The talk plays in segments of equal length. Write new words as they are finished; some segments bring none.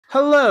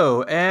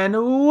Hello and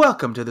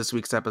welcome to this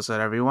week's episode,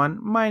 everyone.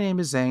 My name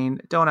is Zain.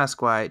 Don't ask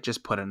why,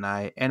 just put an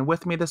I. And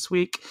with me this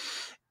week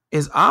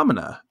is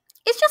Amina.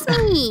 It's just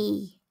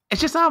me. It's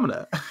just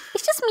Amina.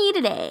 It's just me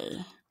today.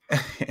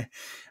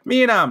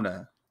 Me and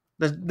Amina,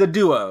 the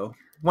duo,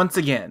 once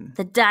again.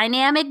 The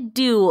dynamic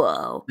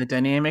duo. The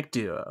dynamic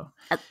duo.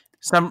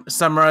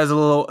 Samrah is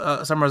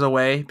Samrah's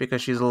away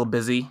because she's a little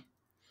busy.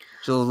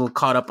 She's a little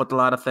caught up with a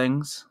lot of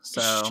things.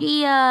 So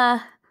she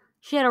had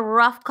a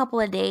rough couple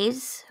of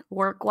days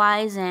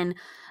work-wise, and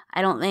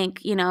I don't think,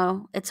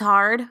 it's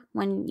hard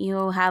when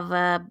you have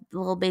a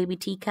little baby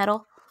tea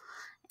kettle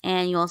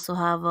and you also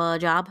have a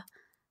job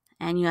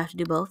and you have to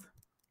do both.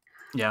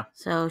 Yeah.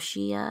 So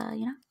she,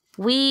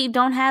 we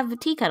don't have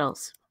tea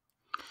kettles.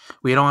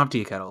 We don't have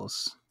tea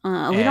kettles. We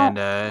don't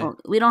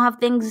have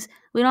things.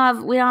 We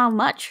don't have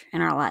much in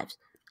our lives.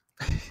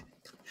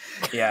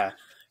 Yeah.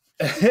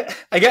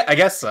 I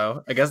guess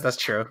so. I guess that's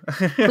true.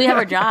 We have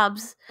our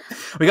jobs.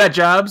 We got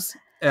jobs.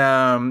 We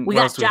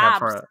got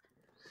jobs.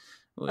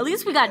 At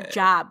least we got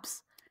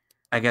jobs.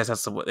 I guess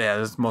that's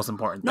the most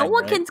important thing. No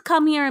one right? can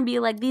come here and be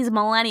like these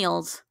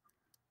millennials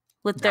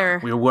with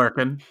we're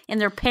working in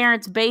their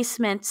parents'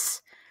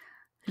 basements,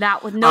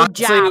 not with no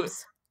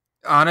jobs.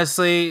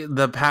 Honestly,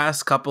 the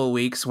past couple of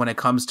weeks when it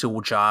comes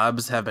to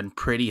jobs have been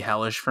pretty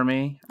hellish for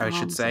me. I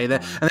should say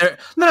that. And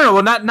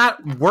well,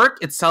 not work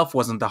itself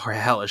wasn't the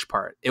hellish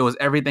part. It was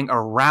everything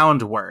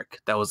around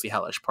work that was the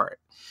hellish part.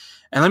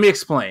 And let me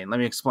explain.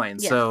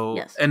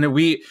 Yes.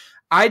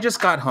 I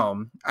just got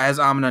home, as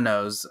Amina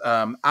knows.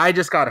 I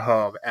just got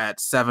home at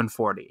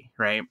 7:40.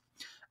 Right.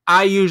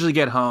 I usually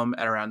get home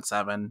at around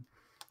 7.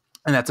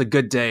 And that's a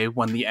good day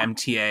when the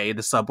MTA,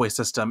 the subway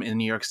system in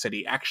New York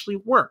City, actually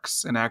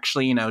works and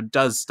actually,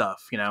 does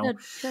stuff, Good.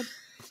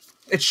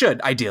 It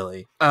should,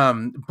 ideally.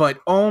 But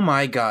oh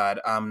my God,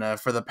 Amna,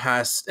 for the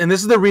past, and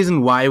this is the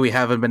reason why we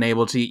haven't been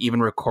able to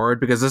even record,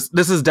 because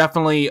this is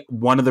definitely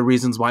one of the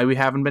reasons why we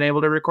haven't been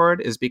able to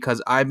record, is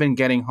because I've been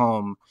getting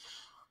home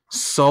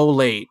so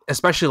late,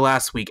 especially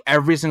last week.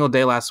 Every single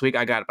day last week,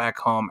 I got back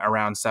home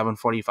around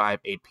 7:45,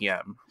 8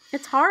 p.m.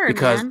 It's hard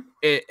because man.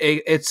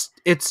 It's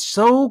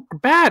so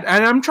bad,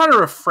 and I'm trying to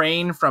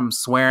refrain from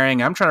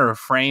swearing. I'm trying to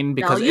refrain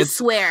because you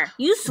swear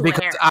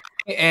because I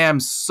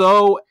am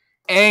so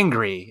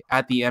angry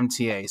at the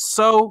MTA,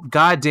 so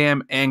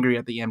goddamn angry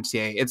at the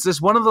MTA. It's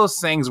just one of those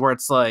things where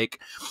it's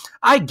like,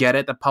 I get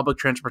it. The public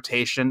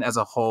transportation as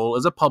a whole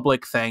is a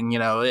public thing.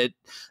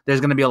 There's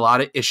going to be a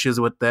lot of issues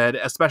with it,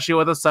 especially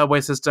with a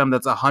subway system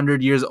that's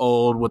 100 years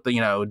old with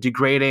the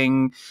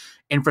degrading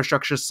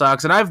infrastructure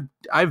sucks. And I've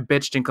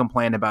bitched and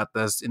complained about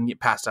this in the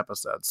past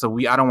episodes, so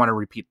I don't want to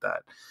repeat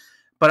that.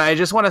 But I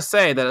just want to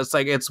say that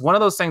it's one of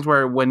those things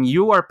where when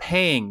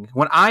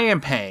I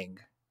am paying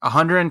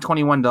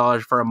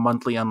 $121 for a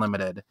monthly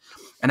unlimited,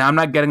 and I'm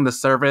not getting the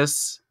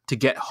service to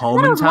get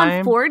home in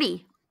time.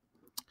 $140.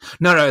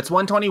 No, it's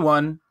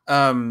 $121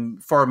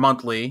 for a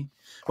monthly,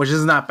 which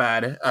is not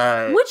bad.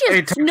 Which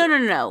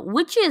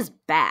is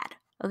bad.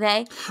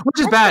 Okay, which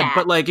is bad.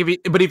 But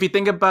if you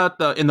think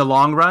about in the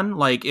long run,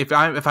 like if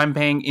I'm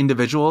paying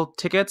individual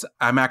tickets,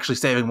 I'm actually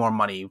saving more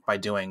money by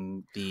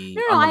doing the.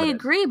 No, I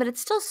agree, but it's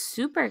still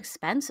super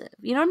expensive.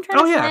 You know what I'm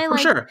trying to say? Oh yeah, for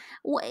sure.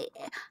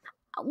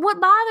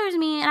 What bothers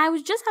me, and I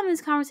was just having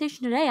this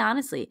conversation today,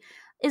 honestly,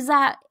 is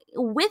that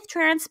with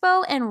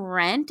transpo and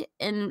rent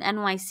in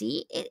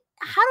NYC,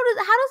 how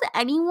does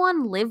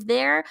anyone live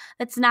there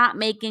that's not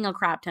making a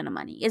crap ton of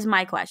money? Is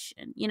my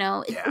question.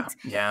 It's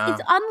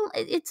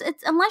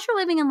unless you're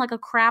living in like a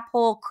crap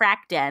hole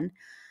crack den,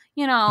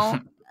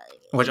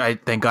 Which I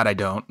thank God I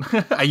don't.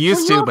 I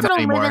used to, but not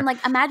anymore.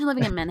 Imagine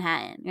living in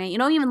Manhattan. Right? You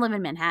don't even live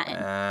in Manhattan.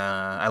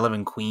 I live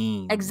in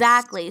Queens.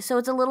 Exactly. So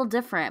it's a little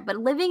different. But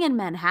living in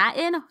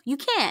Manhattan, you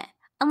can't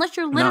unless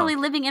you're literally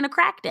living in a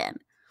crack den.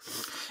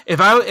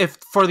 If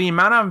for the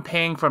amount I'm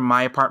paying for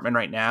my apartment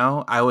right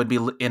now, I would be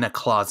in a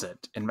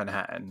closet in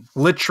Manhattan,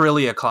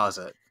 literally a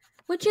closet.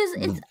 Which is,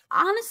 it's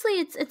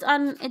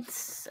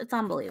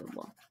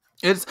unbelievable.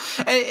 It's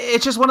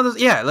just one of those,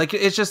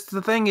 it's just,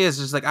 the thing is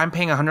just like, I'm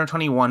paying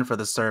 $121 for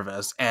the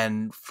service,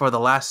 and for the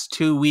last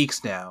 2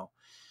 weeks now,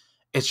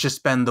 it's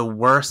just been the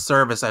worst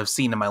service I've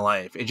seen in my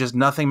life. It just,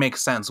 nothing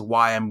makes sense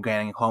why I'm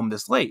getting home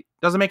this late.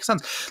 Doesn't make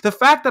sense. The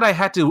fact that I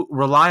had to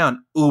rely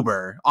on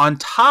Uber on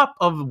top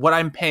of what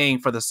I'm paying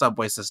for the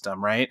subway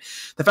system, right?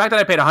 The fact that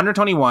I paid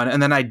 $121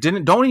 and then I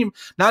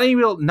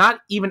not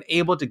even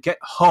able to get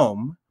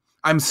home.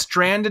 I'm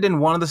stranded in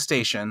one of the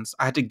stations.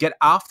 I had to get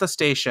off the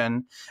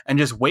station and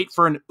just wait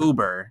for an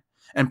Uber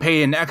and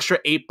pay an extra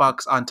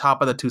 $8 on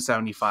top of the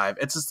 $275.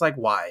 It's just like,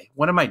 why?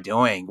 What am I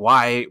doing?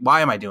 Why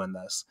am I doing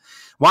this?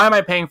 Why am I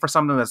paying for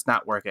something that's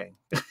not working?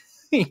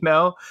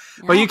 Yeah.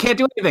 But you can't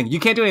do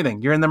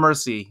anything. You're in the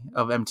mercy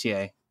of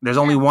MTA. There's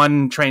only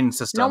one train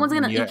system. No one's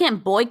you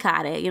can't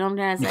boycott it. You know what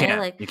I'm trying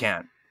to say? You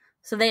can't.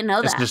 So they know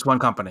it's just one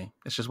company.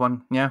 It's just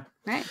one. Yeah.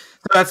 Right.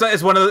 So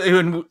it's one of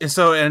the,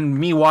 and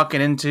me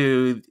walking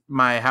into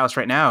my house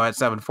right now at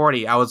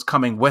 7:40, I was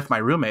coming with my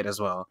roommate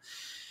as well.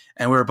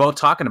 And we were both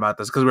talking about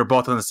this because we were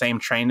both on the same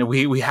train.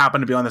 We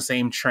happened to be on the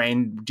same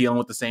train dealing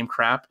with the same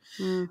crap.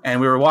 And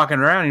we were walking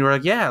around and you were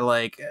like, yeah,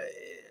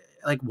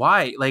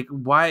 why? Like,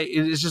 why?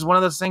 It's just one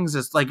of those things.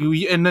 It's like,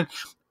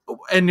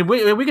 and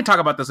we can talk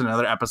about this in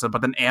another episode,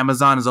 but then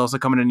Amazon is also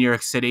coming to New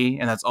York City,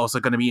 and that's also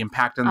going to be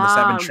impacting the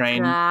 7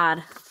 train.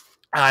 God.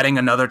 Adding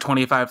another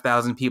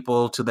 25,000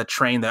 people to the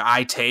train that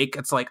I take.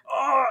 It's like,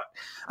 oh,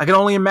 I can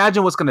only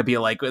imagine what's going to be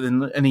like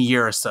in a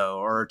year or so,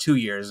 or 2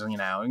 years,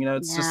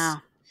 it's just,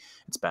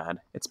 it's bad.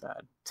 It's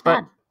bad. It's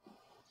bad.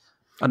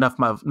 Enough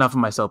of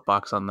my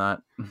soapbox on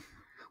that.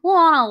 Well,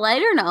 on a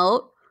lighter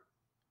note,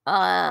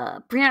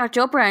 Priyanka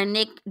Chopra and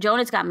Nick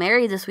Jonas got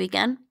married this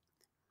weekend.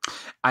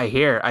 I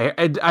hear.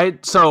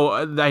 So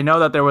I know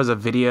that there was a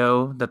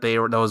video that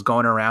was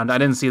going around. I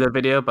didn't see the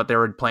video, but they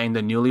were playing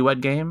the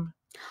Newlywed Game.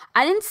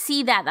 I didn't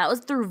see that. That was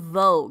through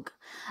Vogue.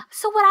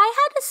 So what I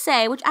had to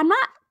say, which I'm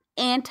not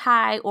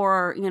anti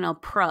or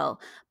pro,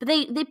 but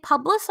they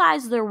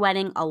publicized their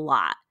wedding a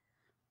lot.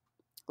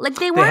 Like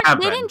they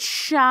didn't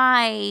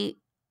shy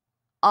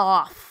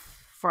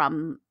off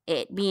from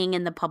it being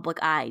in the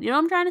public eye. You know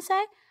what I'm trying to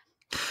say?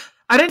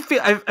 I didn't feel.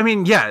 I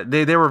mean, yeah,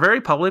 they were very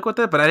public with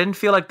it, but I didn't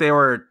feel like they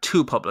were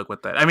too public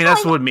with it. I mean,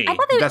 that's me.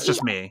 That's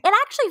just me. It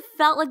actually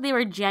felt like they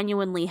were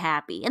genuinely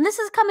happy, and this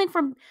is coming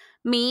from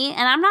me,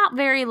 and I'm not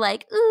very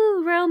like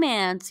ooh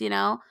romance,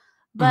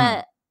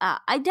 but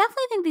I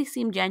definitely think they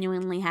seem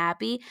genuinely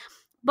happy.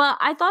 But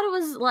I thought it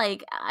was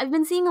like I've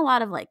been seeing a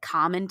lot of like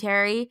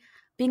commentary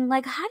being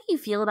like, how do you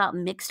feel about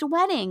mixed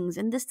weddings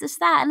and this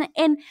that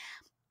and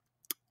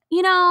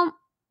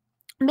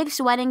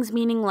mixed weddings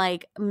meaning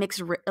like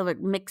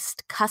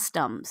mixed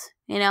customs,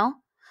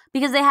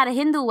 because they had a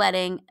Hindu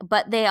wedding,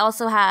 but they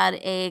also had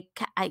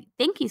I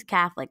think he's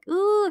Catholic.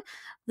 Ooh,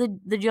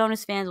 the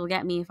Jonas fans will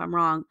get me if I'm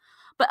wrong,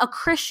 but a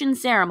Christian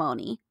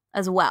ceremony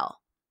as well.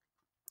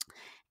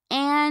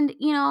 And,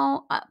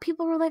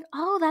 people were like,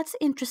 oh, that's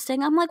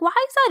interesting. I'm like, why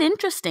is that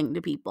interesting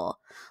to people?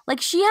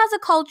 Like, she has a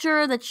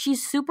culture that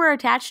she's super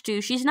attached to.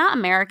 She's not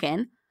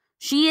American.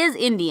 She is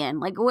Indian.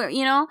 Like,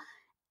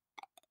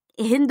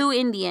 Hindu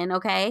Indian,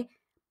 okay?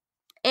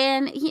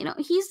 And, he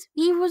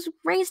was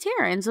raised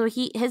here. And so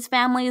his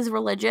family is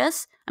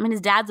religious. I mean,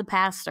 his dad's a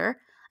pastor.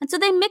 And so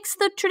they mixed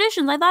the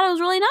traditions. I thought it was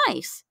really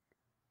nice.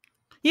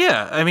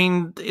 Yeah, I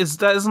mean,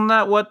 isn't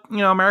that what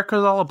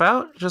America's all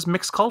about? Just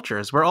mixed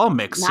cultures. We're all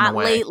mixed in a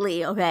way. Not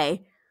lately,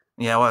 okay.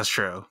 Yeah, well, that's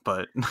true,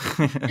 but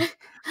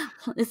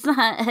it's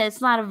not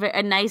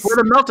a nice. We're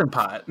the melting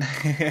pot.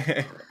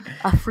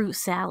 A fruit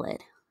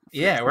salad.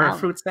 We're a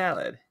fruit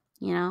salad.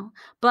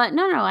 But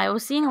no, I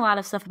was seeing a lot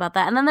of stuff about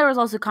that, and then there was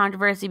also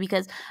controversy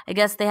because I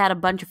guess they had a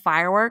bunch of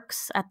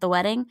fireworks at the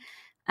wedding,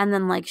 and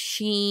then like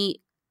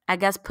she, I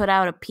guess, put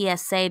out a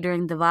PSA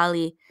during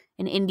Diwali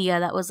in India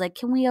that was like,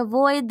 can we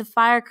avoid the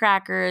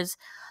firecrackers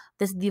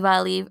this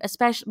Diwali,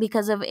 especially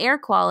because of air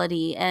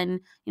quality and,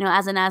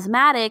 as an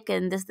asthmatic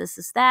and this,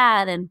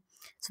 that. And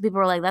so people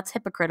were like, that's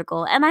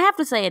hypocritical. And I have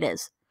to say it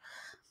is.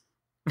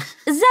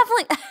 It's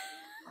definitely.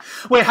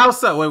 Wait, how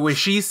so? Wait, was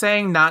she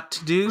saying not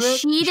to do?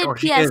 She did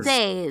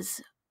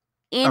PSAs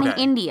in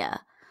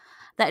India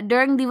that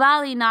during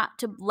Diwali not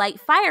to light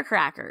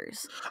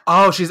firecrackers.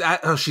 Oh, she's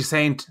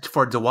saying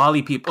for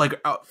Diwali people, like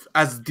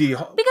as the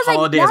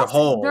holiday as a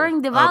whole.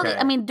 During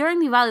Diwali,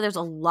 during Diwali, there's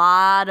a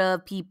lot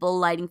of people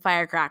lighting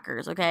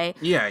firecrackers. Okay,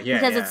 yeah,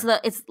 because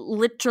it's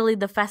literally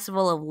the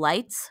festival of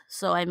lights.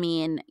 So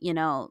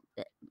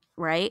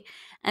right?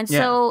 And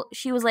so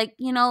she was like,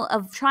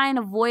 of try and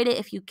avoid it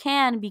if you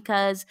can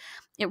because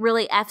it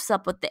really F's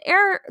up with the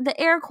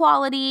air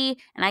quality.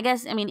 And I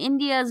guess,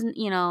 India's,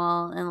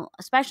 and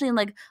especially in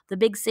like the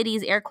big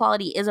cities, air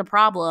quality is a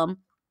problem.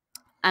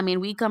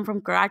 We come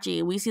from Karachi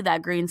and we see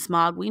that green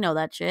smog. We know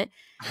that shit.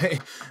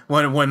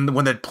 when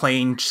the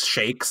plane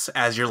shakes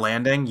as you're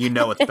landing,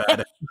 it's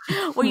bad.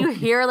 When you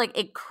hear like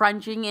it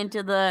crunching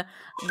into the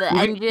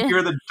engine. You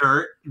hear the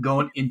dirt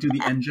going into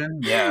the engine.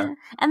 Yeah.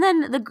 And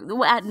then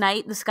at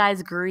night the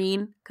sky's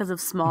green because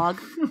of smog.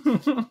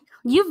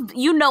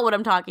 You know what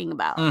I'm talking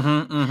about.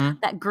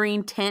 That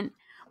green tint.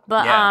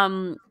 But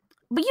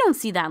but you don't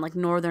see that in like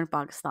northern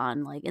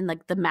Pakistan, like in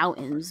like the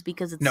mountains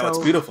because it's it's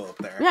beautiful up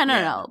there. Yeah,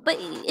 no. But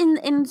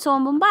in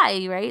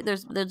Mumbai, right?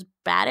 There's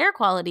bad air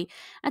quality,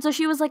 and so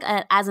she was like,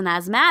 as an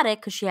asthmatic,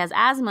 because she has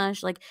asthma,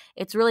 she's like,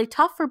 it's really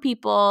tough for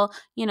people,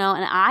 and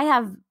I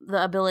have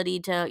the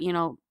ability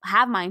to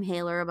have my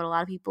inhaler, but a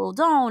lot of people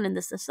don't, and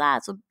this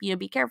that. So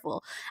be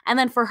careful. And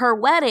then for her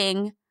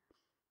wedding,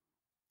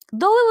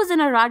 though it was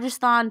in a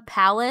Rajasthan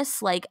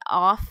palace, like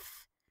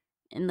off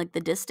in like the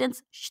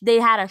distance, they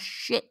had a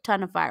shit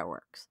ton of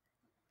fireworks.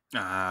 So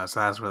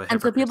that's really.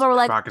 And so people were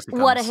like,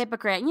 "What a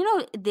hypocrite!"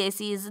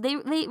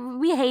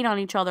 We hate on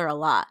each other a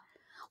lot.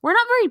 We're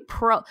not very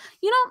pro.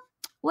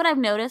 What I've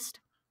noticed?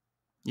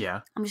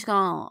 Yeah. I'm just going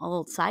on a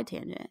little side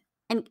tangent,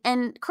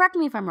 and correct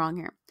me if I'm wrong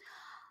here.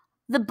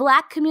 The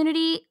Black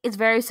community is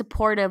very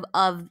supportive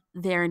of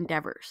their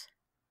endeavors.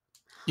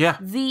 Yeah.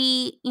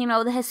 The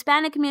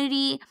Hispanic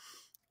community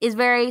is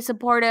very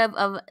supportive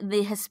of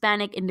the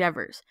Hispanic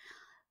endeavors.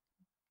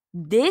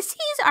 Desis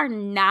are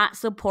not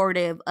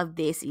supportive of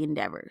Desi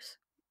endeavors.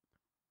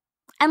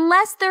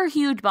 Unless they're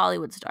huge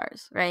Bollywood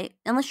stars, right?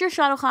 Unless you're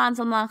Shah Rukh Khan,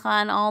 Salman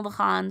Khan, all the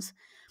Khans,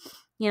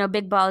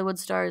 big Bollywood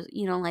stars,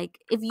 like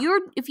if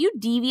you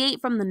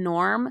deviate from the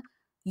norm,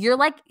 you're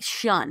like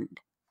shunned.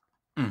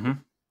 Mm-hmm.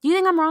 Do you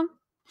think I'm wrong?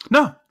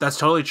 No, that's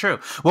totally true.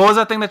 What was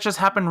that thing that just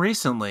happened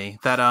recently?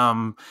 That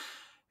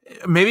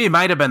maybe it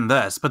might have been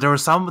this, but there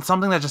was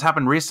something that just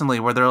happened recently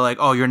where they're like,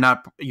 "Oh, you're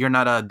not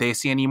a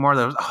Desi anymore."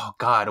 There was, oh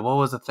God, what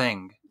was the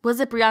thing? Was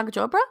it Priyanka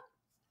Chopra?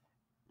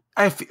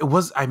 It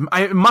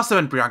must have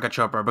been Priyanka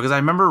Chopra, because I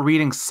remember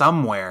reading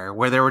somewhere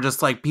where there were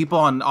just like people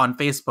on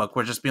Facebook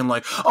were just being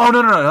like, "Oh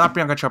no, not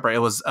Priyanka Chopra. It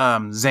was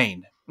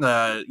Zain.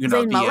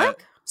 Zayn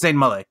Malik? Zayn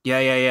Malik.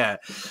 Yeah.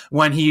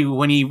 When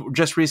he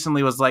just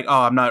recently was like,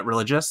 "Oh, I'm not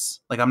religious.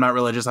 Like I'm not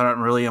religious. I'm not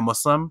really a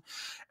Muslim."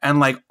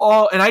 And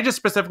and I just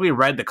specifically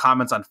read the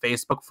comments on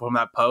Facebook from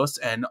that post,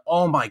 and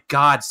oh my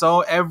God,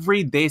 so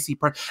every Desi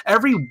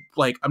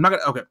I'm not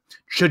gonna, okay,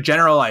 should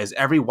generalize,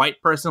 every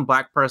white person,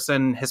 black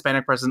person,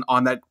 Hispanic person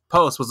on that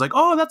post was like,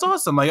 "Oh, that's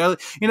awesome. Like,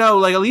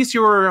 like at least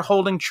you were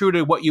holding true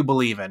to what you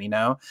believe in,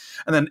 And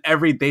then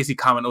every Desi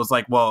comment was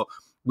like, "Well,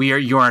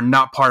 you are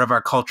not part of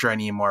our culture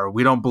anymore.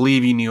 We don't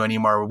believe in you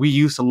anymore. We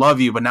used to love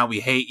you, but now we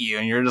hate you."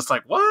 And you're just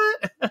like, what?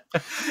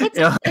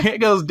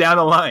 It goes down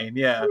the line.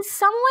 Yeah. In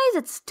some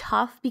ways it's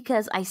tough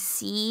because I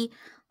see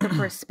the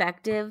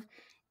perspective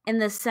in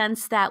the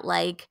sense that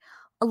like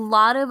a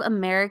lot of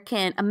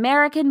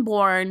American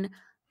born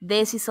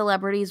Desi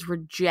celebrities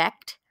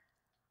reject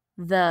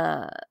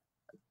the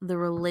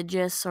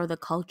religious or the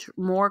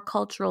more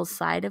cultural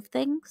side of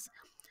things.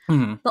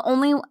 Mm-hmm. The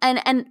only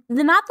and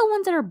they're not the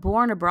ones that are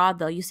born abroad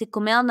though. You see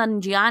Kumail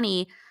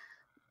Nanjiani,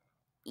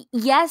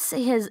 yes,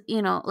 his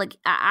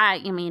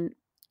I mean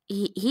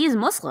he's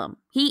Muslim.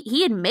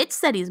 He admits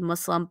that he's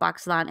Muslim,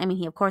 Pakistan. I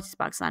mean, of course he's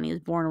Pakistani. He was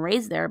born and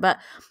raised there, but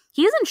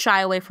he doesn't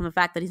shy away from the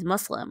fact that he's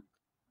Muslim.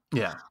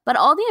 Yeah. But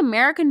all the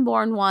American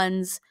born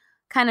ones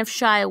kind of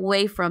shy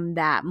away from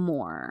that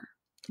more.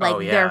 Like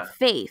their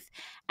faith.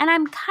 And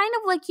I'm kind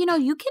of like,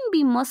 you can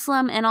be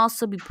Muslim and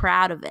also be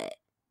proud of it.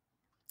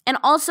 And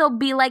also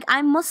be like,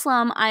 I'm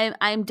Muslim.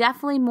 I'm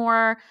definitely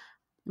more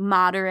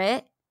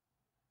moderate,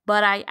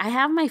 but I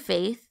have my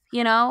faith,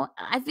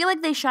 I feel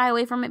like they shy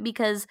away from it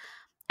because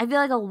I feel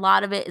like a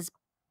lot of it is,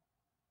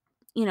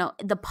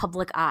 the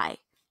public eye,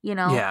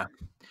 Yeah.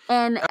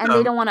 And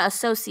they don't want to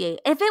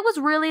associate. If it was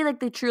really like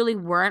they truly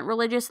weren't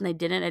religious and they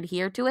didn't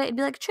adhere to it, it'd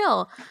be like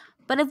chill.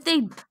 But if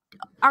they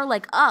are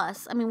like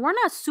us, I mean, we're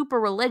not super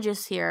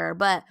religious here,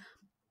 but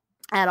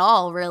at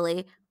all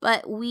really.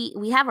 But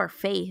we have our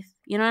faith.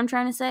 You know what I'm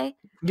trying to say?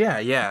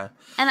 Yeah.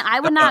 And I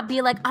would not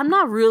be like, I'm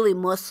not really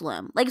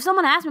Muslim. Like if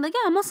someone asked me, like,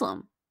 yeah, I'm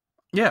Muslim.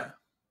 Yeah.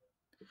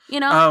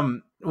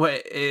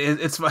 Well,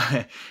 it's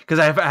funny because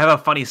I have a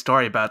funny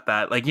story about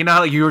that. Like,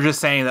 how you were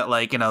just saying that,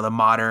 like, the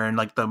modern,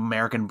 like the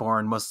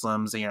American-born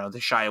Muslims, they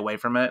shy away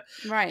from it.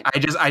 Right.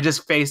 I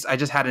just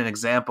had an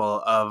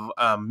example of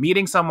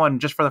meeting someone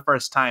just for the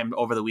first time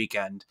over the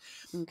weekend,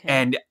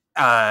 and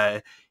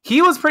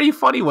he was pretty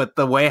funny with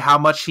the way how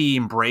much he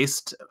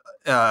embraced,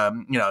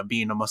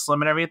 being a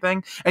Muslim and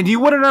everything, and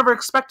you would have never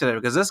expected it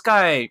because this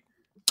guy.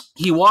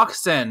 He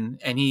walks in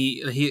and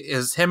he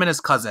is him and his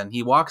cousin.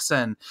 He walks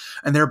in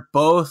and they're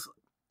both.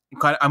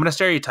 I'm going to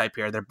stereotype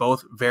here. They're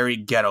both very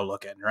ghetto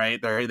looking, right?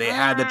 They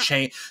had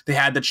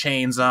the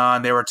chains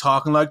on. They were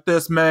talking like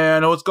this,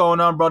 man. What's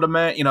going on, brother,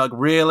 man? Like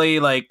really,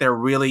 like they're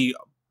really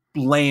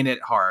laying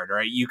it hard,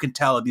 right? You can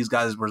tell that these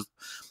guys were,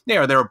 they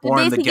were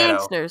born in the ghetto.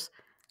 Gangsters.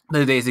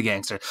 The Desi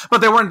gangsters,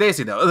 but they weren't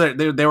Desi though.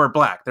 They were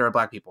black. They were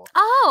black people.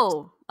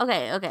 Oh,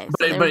 okay.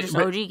 So they were just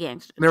OG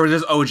gangsters. They were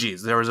just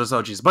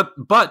OGs.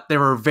 But they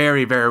were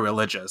very, very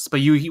religious. But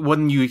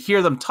when you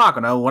hear them talk,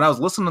 when I was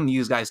listening to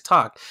these guys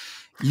talk,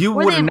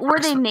 were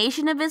they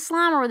Nation of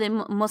Islam or were they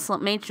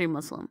Muslim, mainstream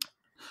Muslim?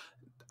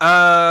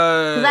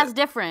 'Cause that's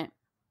different.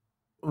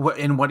 What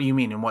do you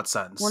mean? In what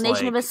sense? Well,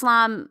 Nation of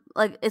Islam,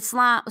 like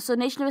Islam. So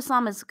Nation of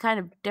Islam is kind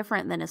of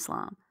different than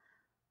Islam.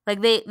 Like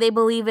they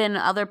believe in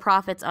other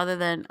prophets other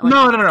than like,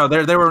 no.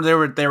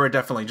 They were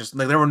definitely just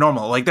like they were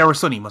normal. Like they were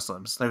Sunni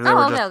Muslims. They were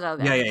just,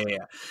 okay. Yeah.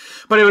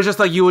 But it was just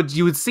like you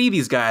would see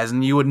these guys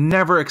and you would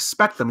never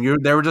expect them.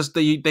 They were just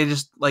they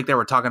just like they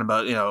were talking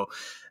about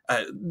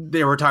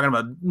they were talking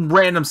about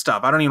random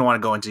stuff. I don't even want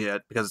to go into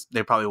it because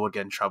they probably would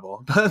get in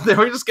trouble. But they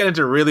were just getting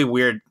into really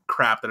weird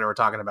crap that they were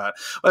talking about.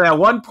 But at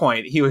one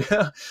point,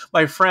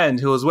 my friend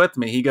who was with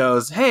me, he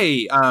goes,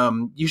 "Hey,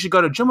 you should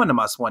go to Jummah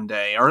Namas one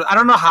day." Or I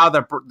don't know how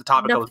the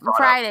topic was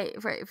brought up.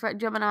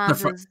 Jummah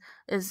Namas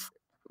is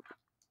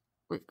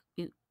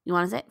you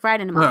want to say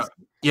Friday Namas?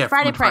 Yeah,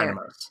 Friday prayer.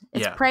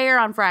 It's prayer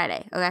on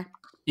Friday. Okay.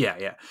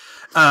 Yeah.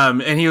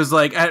 And he was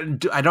like,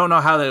 I don't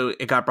know how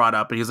it got brought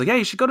up, but he was like, yeah,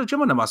 you should go to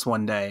Jummah Namas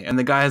one day. And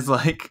the guy's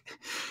like,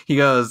 he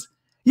goes,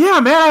 yeah,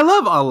 man, I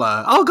love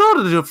Allah. I'll go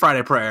to the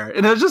Friday prayer.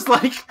 And it was just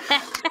like,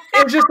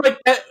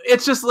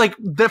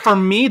 for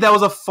me, that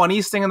was the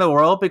funniest thing in the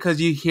world because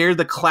you hear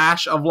the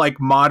clash of like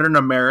modern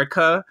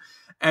America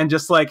and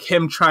just like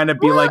him trying to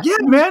be like, yeah,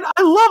 man,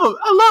 I love him.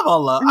 I love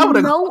Allah. I would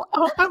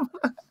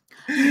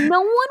no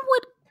one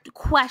would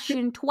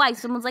question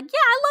twice. Someone's like, yeah,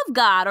 I love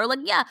God, or like,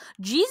 yeah,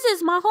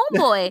 Jesus, my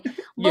homeboy.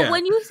 But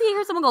when you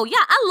hear someone go, yeah,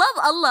 I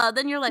love Allah,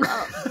 then you're like,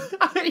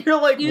 oh.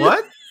 You're like,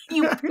 what?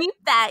 You peep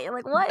that. You're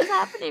like, what is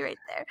happening right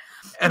there?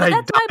 And but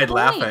I died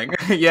laughing.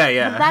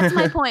 Yeah. But that's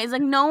my point. It's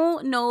like no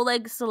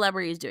like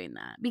celebrities doing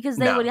that, because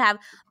they would have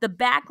the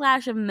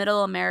backlash of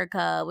middle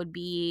America would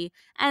be,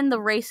 and the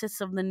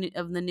racists of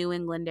the New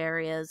England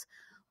areas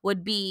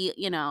would be,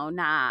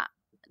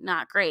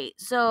 not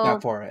great. So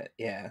not for it.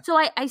 Yeah. So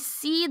I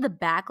see the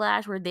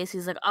backlash where this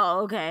is like, oh,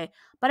 okay.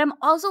 But I'm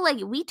also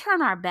like, we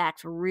turn our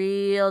backs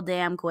real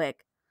damn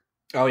quick.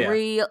 Oh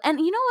yeah. And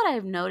you know what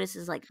I've noticed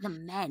is like the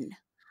men.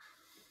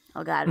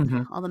 Oh God,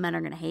 all the men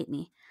are gonna hate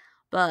me,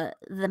 but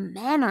the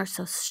men are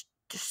so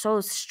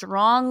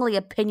strongly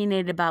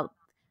opinionated about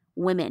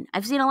women.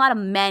 I've seen a lot of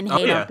men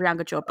hate on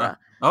Priyanka Chopra.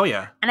 Oh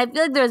yeah, and I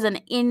feel like there's an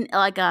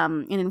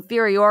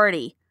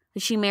inferiority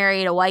that she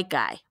married a white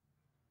guy.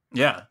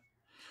 Yeah,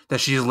 that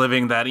she's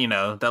living that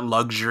that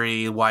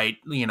luxury white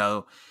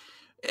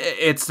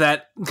it's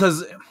that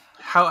because.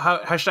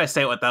 How should I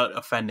say it without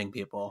offending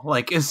people?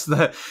 Like, because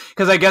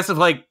I guess if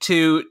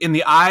in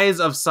the eyes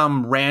of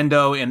some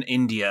rando in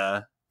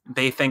India,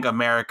 they think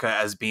America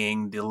as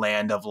being the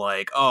land of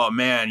oh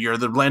man, you're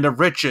the land of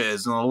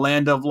riches and the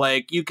land of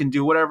you can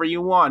do whatever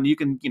you want. You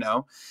can,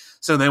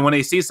 So then when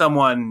they see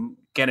someone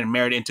getting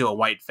married into a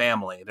white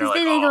family, they're like,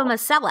 they think of him a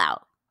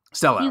sellout.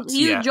 Sellouts.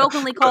 You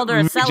jokingly called her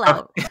a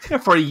sellout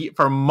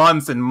for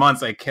months and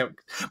months. I kept,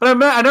 but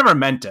I never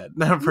meant it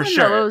for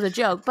sure. No, it was a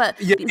joke. But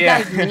these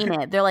guys mean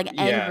it. They're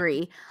angry.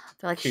 Yeah.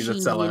 They're like, she's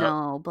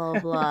blah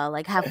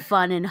blah. Have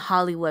fun in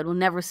Hollywood. We'll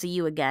never see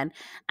you again.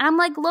 And I'm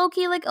like,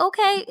 low-key,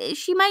 okay,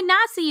 she might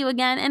not see you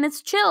again, and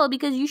it's chill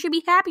because you should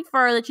be happy for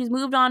her that she's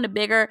moved on to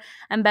bigger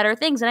and better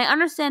things. And I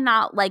understand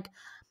not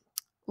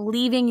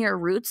leaving your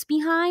roots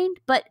behind,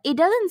 but it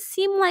doesn't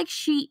seem like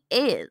she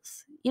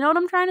is. You know what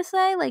I'm trying to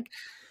say?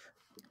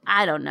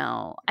 I don't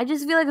know. I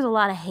just feel like there's a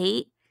lot of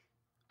hate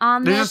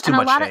on this. There's just too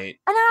much hate.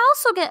 And I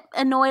also get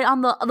annoyed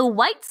on the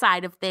white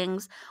side of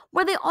things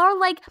where they are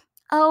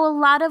a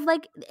lot of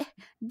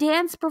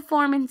dance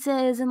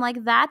performances and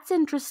that's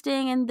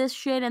interesting and this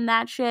shit and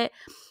that shit.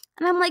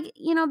 And I'm like,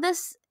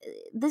 this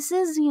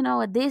is,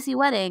 a Desi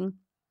wedding,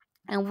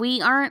 and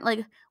we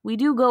aren't we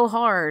do go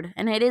hard,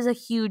 and it is a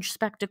huge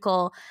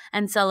spectacle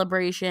and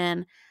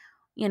celebration,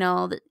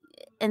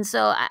 and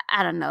so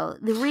I don't know.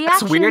 The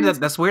reaction.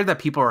 That's weird that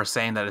people are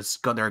saying that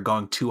they're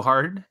going too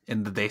hard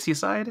in the Desi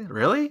side.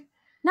 Really?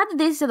 Not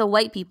the Desi, the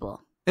white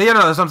people. Yeah,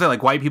 no, that's something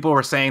white people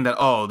were saying that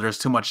there's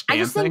too much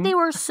dancing. I just think they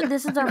were.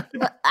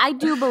 But I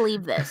do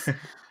believe this.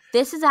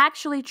 This is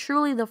actually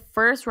truly the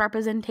first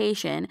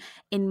representation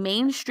in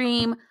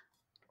mainstream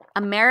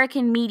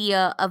American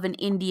media of an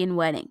Indian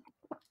wedding.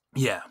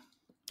 Yeah.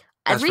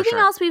 Everything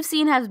else we've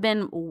seen has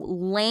been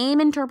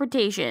lame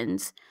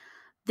interpretations.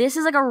 This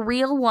is a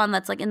real one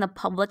that's in the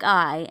public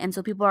eye, and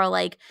so people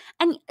are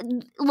and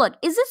look,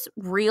 is this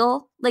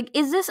real?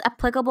 Is this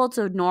applicable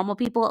to normal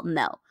people?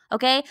 No.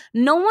 Okay?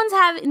 No one's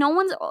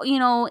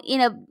in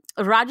a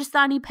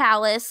Rajasthani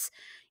palace,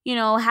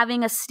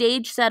 having a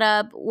stage set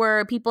up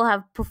where people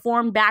have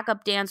performed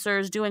backup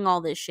dancers doing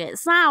all this shit.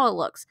 It's not how it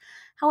looks.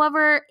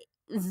 However,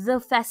 the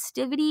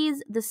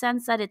festivities, the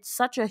sense that it's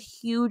such a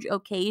huge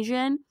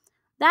occasion,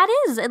 that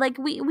is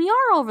we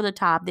are over the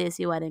top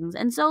Desi weddings.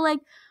 And so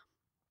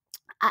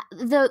I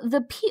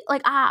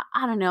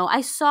don't know.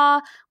 I saw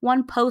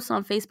one post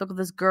on Facebook of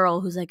this girl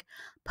who's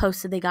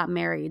posted they got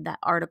married, that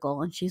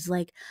article, and she's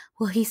like,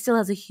 well, he still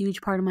has a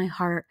huge part of my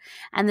heart.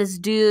 And this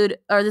dude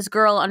or this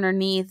girl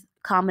underneath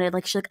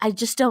commented she's like, I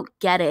just don't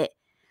get it.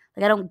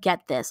 I don't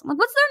get this. I'm like,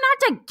 what's there not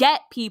to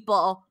get,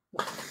 people?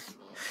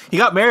 He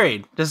got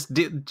married. Just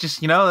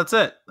that's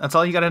it. That's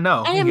all you got to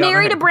know. And he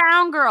married a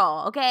brown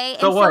girl, okay?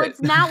 So what? So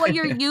it's not what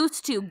you're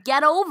used to.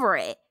 Get over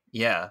it.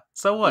 Yeah.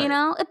 So what?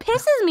 It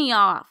pisses me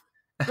off.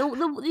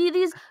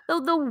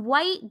 The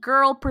white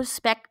girl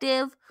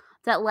perspective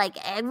that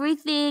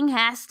everything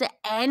has to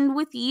end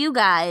with you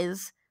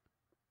guys.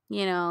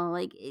 There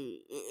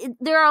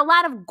are a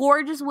lot of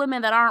gorgeous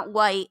women that aren't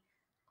white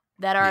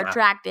that are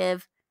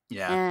attractive.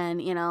 Yeah.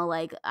 And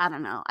I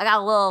don't know. I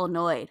got a little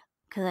annoyed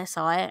because I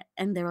saw it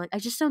and they were I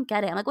just don't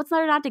get it. I'm like, what's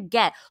there not to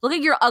get? Look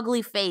at your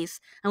ugly face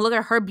and look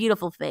at her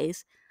beautiful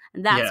face,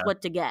 and that's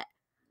what to get.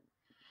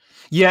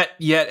 Yet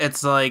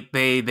it's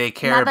they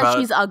care not about. Not that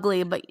she's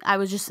ugly, but I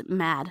was just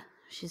mad.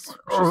 She's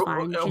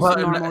fine. She's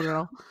a normal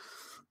girl.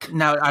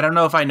 Now, I don't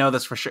know if I know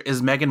this for sure.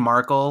 Is Meghan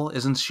Markle?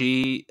 Isn't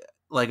she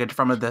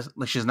from a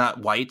she's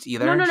not white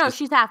either? No.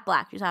 She's half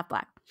black.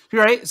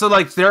 Right. So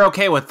they're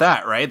okay with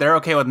that, right? They're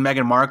okay with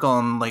Meghan Markle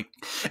and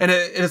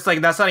it's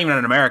that's not even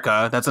in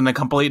America. That's in a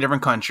completely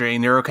different country,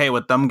 and you're okay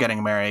with them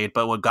getting married.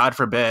 But what, God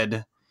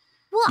forbid,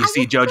 you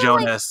see Joe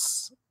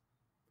Jonas.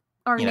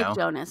 Or Nick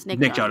Jonas.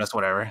 Nick Jonas,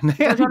 whatever.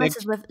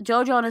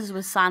 Joe Jonas is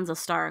with Sansa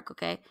Stark,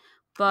 okay?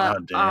 But oh,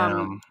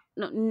 damn.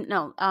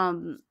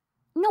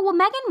 No, well,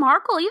 Meghan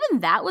Markle,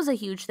 even that was a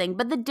huge thing.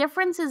 But the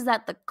difference is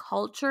that the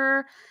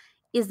culture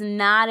is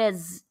not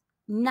as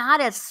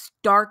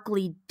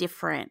starkly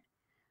different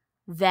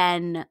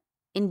than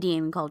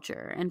Indian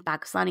culture and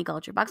Pakistani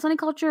culture. Pakistani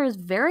culture is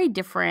very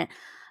different.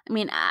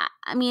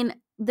 I mean,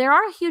 there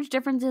are huge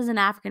differences in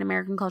African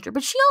American culture,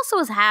 but she also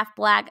is half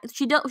black.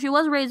 She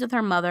was raised with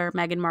her mother,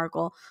 Meghan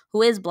Markle,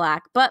 who is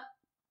black, but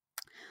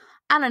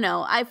I don't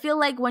know. I feel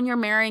like when you're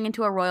marrying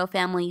into a royal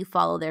family, you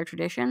follow their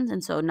traditions,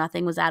 and so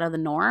nothing was out of the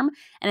norm.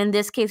 And in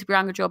this case,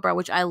 Priyanka Chopra,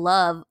 which I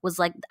love, was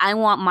like, I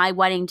want my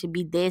wedding to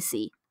be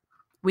desi.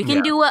 We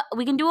can do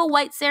a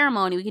white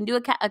ceremony. We can do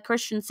a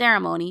Christian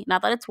ceremony.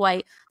 Not that it's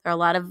white. There are a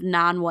lot of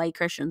non-white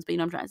Christians, but you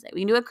know what I'm trying to say.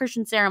 We can do a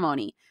Christian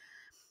ceremony,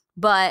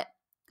 but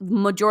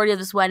majority of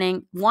this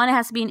wedding, one, it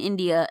has to be in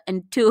India,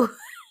 and two,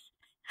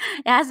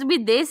 it has to be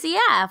desi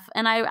F.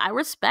 And I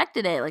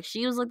respected it. Like,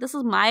 she was like, this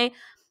is my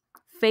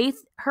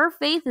faith. Her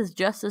faith is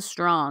just as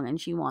strong,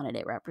 and she wanted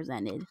it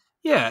represented.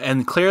 Yeah,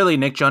 and clearly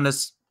Nick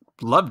Jonas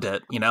loved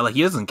it. You know, like,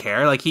 he doesn't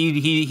care. Like,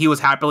 he was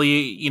happily,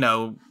 you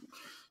know,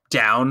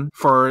 down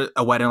for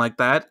a wedding like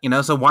that. You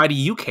know, so why do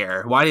you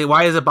care? Why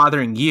is it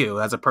bothering you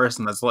as a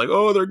person that's like,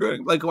 oh, they're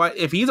good? Like, why?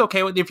 If he's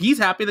okay with, if he's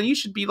happy, then you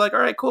should be like,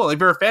 all right, cool.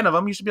 If you're a fan of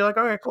him, you should be like,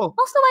 all right, cool.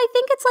 Also, I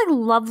think it's like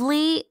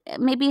lovely.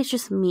 Maybe it's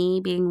just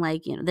me being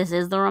like, you know, this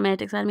is the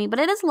romantic side of me, but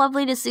it is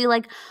lovely to see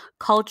like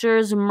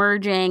cultures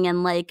merging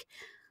and like,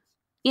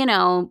 you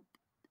know,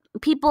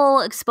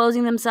 people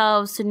exposing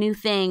themselves to new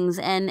things.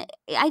 And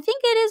I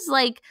think it is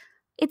like,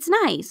 it's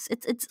nice.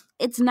 It's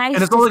nice.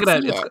 And it's only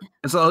gonna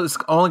it's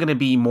only gonna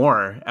be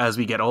more as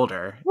we get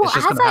older. Well, it's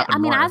just gonna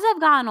happen more. as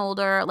I've gotten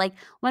older, like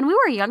when we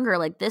were younger,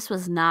 like this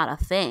was not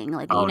a thing.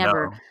 Like we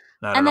never. No,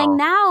 not and at then all.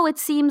 now it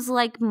seems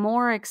like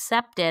more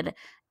accepted,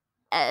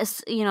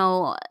 as you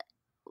know,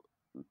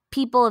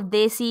 people of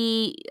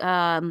desi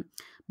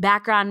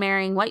background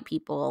marrying white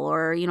people,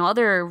 or you know,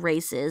 other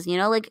races. You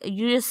know, like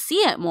you just see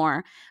it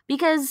more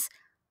because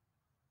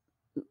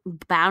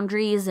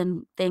boundaries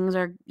and things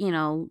are, you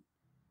know,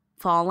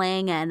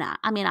 falling. And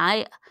I mean,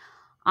 I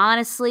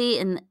honestly,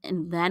 in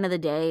the end of the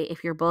day,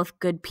 if you're both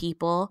good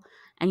people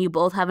and you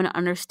both have an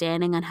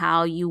understanding on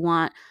how you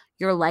want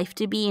your life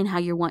to be and how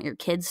you want your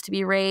kids to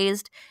be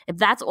raised, if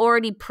that's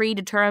already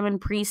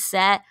predetermined,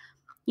 preset,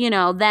 you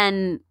know,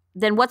 then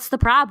what's the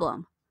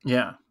problem?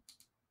 Yeah.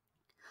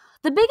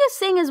 The biggest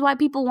thing is why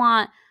people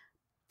want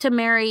to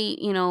marry,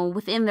 you know,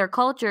 within their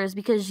cultures,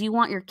 because you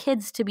want your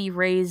kids to be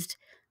raised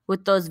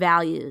with those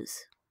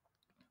values.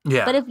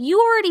 Yeah. But if you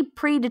already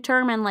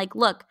predetermine, like,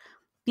 look,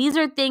 these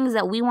are things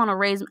that we want to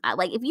raise.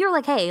 Like, if you're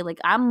like, hey, like,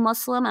 I'm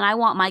Muslim and I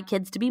want my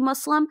kids to be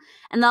Muslim,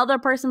 and the other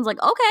person's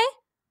like, okay,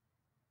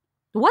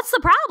 what's the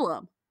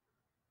problem?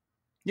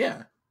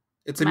 Yeah.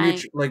 It's a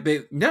mutual, like,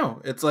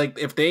 it's like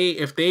if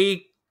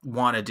they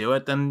want to do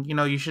it, then, you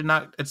know, you should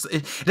not,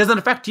 it doesn't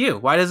affect you.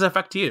 Why does it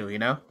affect you, you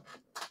know?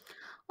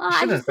 Well,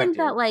 I just think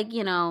that, like,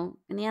 you know,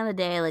 in the end of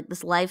the day, like,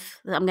 this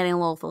life, I'm getting a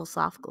little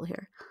philosophical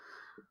here.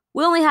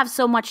 We only have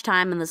so much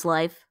time in this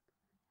life.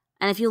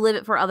 And if you live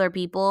it for other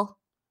people,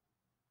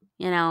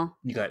 you know,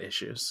 you got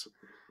issues.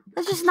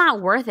 It's just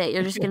not worth it.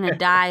 You're just going to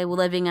die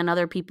living on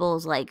other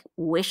people's, like,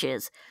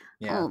 wishes.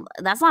 Yeah. Oh,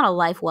 that's not a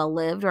life well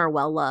lived or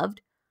well loved.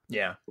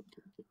 Yeah.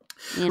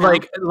 You know?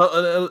 Like,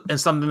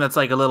 it's something that's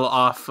like a little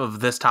off of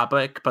this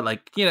topic, but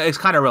like, you know, it's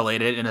kind of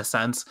related in a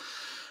sense.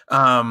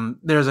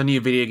 There's a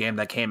new video game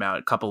that came out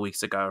a couple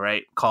weeks ago,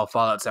 right? Called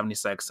Fallout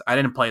 76. I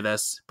didn't play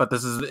this, but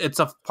it's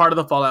a part of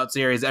the Fallout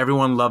series.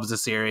 Everyone loves the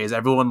series.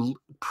 Everyone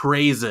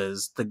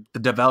praises the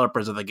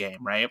developers of the game,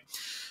 right?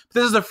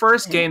 But this is the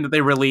first game that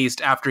they released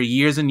after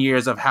years and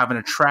years of having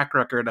a track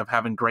record of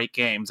having great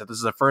games. That this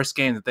is the first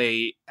game that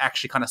they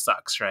actually kind of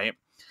sucks, right?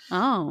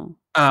 Oh,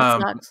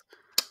 it sucks.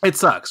 It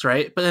sucks,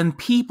 right? But then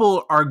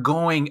people are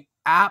going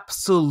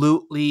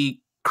absolutely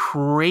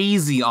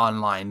crazy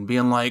online,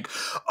 being like,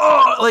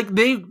 oh, like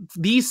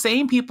these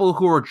same people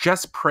who were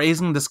just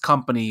praising this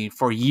company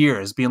for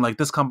years, being like,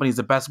 this company is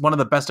the best, one of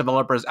the best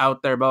developers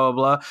out there, blah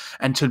blah blah,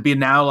 and to be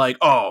now like,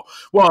 oh,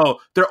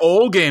 well, their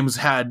old games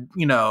had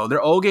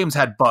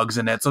bugs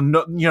in it, so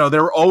no, you know, they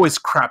were always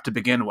crap to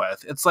begin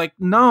with. It's like,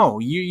 no,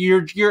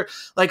 you're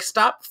like,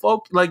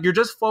 like, you're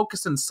just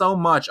focusing so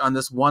much on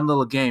this one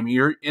little game,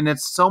 and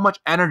it's so much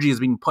energy is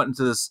being put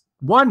into this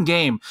one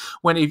game,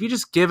 when if you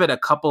just give it a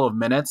couple of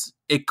minutes,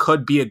 it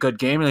could be a good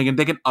game. And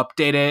they can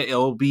update it,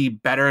 it'll be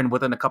better and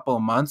within a couple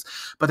of months.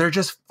 But they're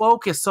just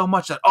focused so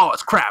much that, oh,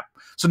 it's crap,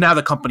 so now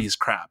the company's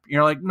crap.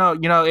 You're like, no,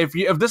 you know, if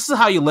this is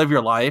how you live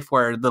your life,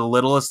 where the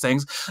littlest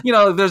things, you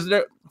know,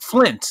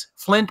 Flint,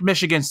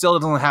 Michigan still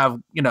doesn't have,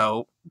 you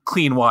know,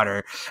 clean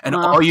water, and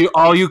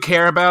all you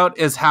care about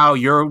is how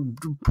your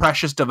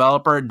precious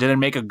developer didn't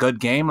make a good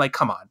game. Like,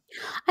 come on.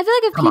 I feel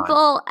like if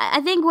people,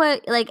 I think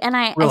what, like, and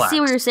I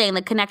see what you're saying,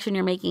 the connection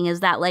you're making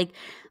is that, like,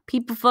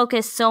 people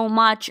focus so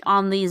much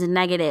on these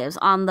negatives,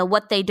 on the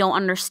what they don't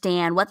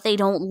understand, what they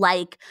don't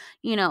like,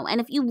 you know,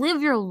 and if you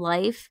live your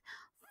life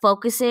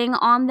focusing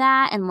on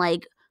that and,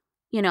 like,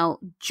 you know,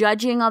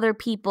 judging other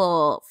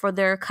people for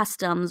their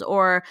customs,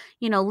 or,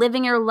 you know,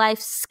 living your life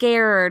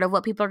scared of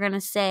what people are going to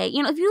say,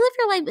 you know, if you live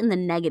your life in the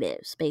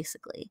negatives,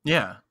 basically.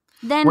 Yeah.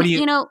 Then,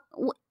 you know,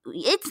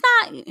 it's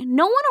not,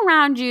 no one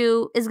around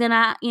you is going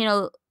to, you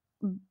know,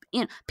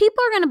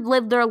 people are gonna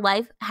live their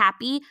life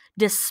happy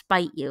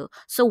despite you.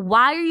 So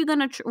why are you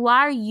gonna? Why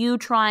are you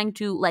trying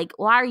to like?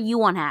 Why are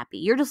you unhappy?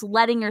 You're just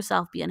letting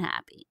yourself be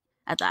unhappy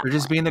at that You're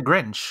just point. being the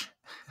Grinch.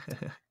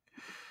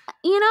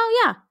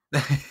 Yeah,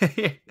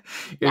 You're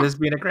yeah. just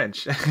being a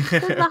Grinch.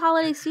 This is the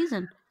holiday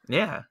season.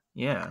 Yeah.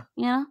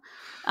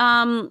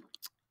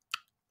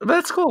 But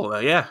that's cool though.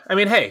 Yeah. I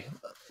mean, hey,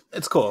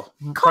 it's cool.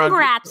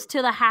 Congrats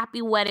to the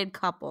happy wedded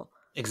couple.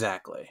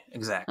 Exactly.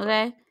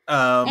 Okay.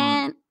 Um.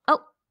 And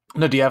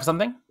No, do you have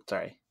something?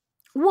 Sorry.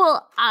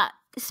 well,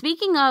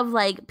 speaking of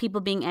like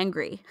people being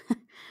angry,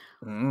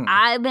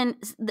 I've been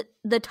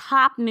the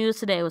top news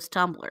today was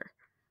Tumblr.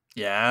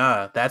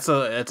 Yeah, that's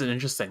an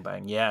interesting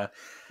thing. Yeah.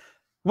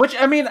 Which,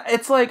 I mean,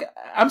 it's like,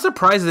 I'm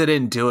surprised they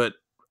didn't do it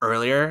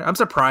earlier. I'm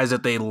surprised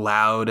that they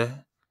allowed.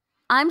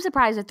 I'm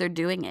surprised that they're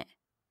doing it.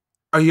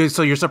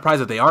 So you're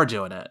surprised that they are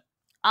doing it?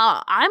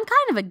 I'm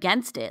kind of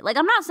against it. Like,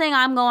 I'm not saying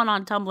I'm going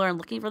on Tumblr and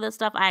looking for this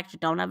stuff. I actually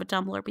don't have a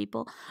Tumblr,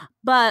 people.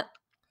 But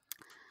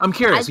I'm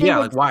curious. Yeah,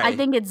 like why? I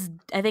think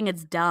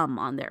it's dumb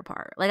on their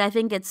part. Like, I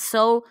think it's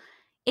so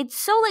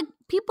like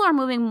people are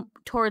moving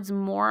towards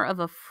more of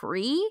a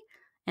free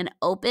and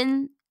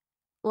open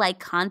like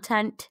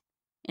content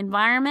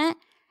environment,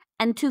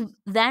 and to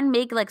then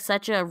make like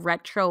such a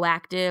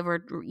retroactive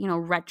or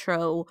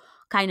retro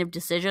kind of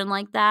decision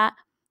like that,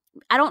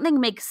 I don't think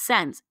makes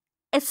sense,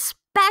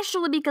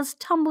 especially because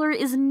Tumblr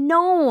is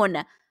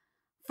known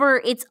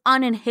for its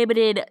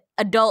uninhibited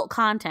adult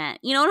content.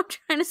 You know what I'm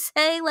trying to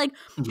say? Like,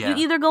 you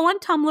either go on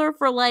Tumblr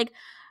for like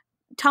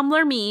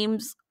Tumblr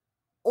memes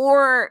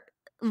or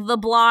the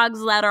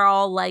blogs that are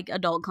all like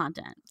adult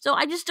content. So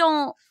I just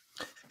don't.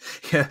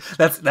 Yeah,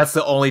 that's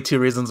the only two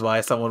reasons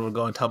why someone would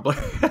go on Tumblr.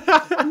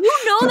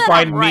 You know to that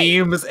find I'm right.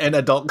 memes and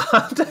adult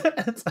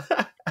content.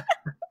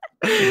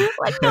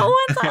 Like no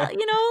one's, like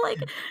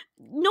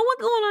no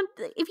one's going on.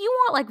 If you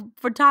want like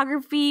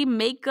photography,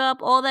 makeup,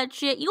 all that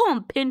shit, you go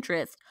on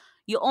Pinterest.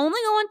 You only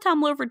go on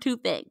Tumblr for two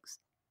things.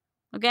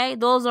 Okay,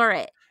 those are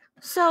it.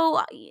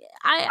 So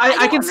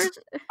I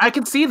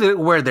can see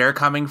where they're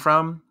coming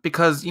from,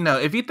 because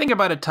if you think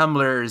about it,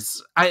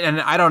 Tumblr's and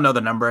I don't know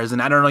the numbers,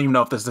 and I don't even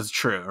know if this is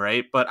true,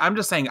 right? But I'm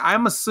just saying,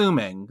 I'm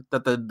assuming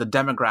that the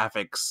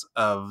demographics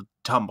of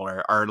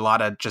Tumblr are a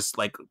lot of just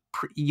like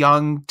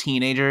young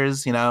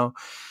teenagers,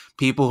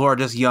 people who are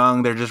just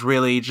young. They're just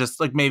really just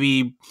like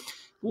maybe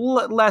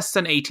less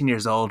than 18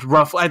 years old,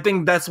 roughly. I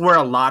think that's where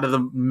a lot of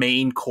the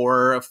main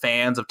core of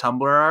fans of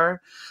Tumblr are.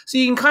 So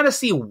you can kind of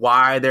see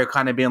why they're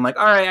kind of being like,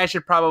 all right,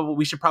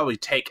 we should probably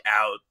take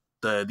out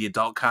the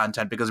adult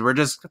content, because we're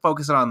just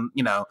focusing on,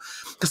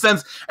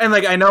 and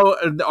like, I know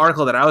the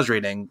article that I was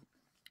reading,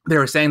 they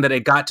were saying that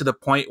it got to the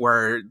point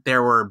where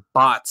there were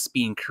bots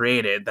being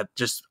created that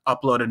just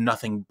uploaded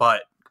nothing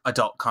but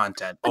adult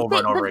content over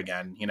and over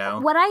again,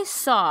 What I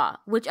saw,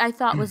 which I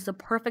thought was the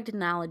perfect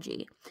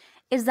analogy,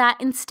 is that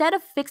instead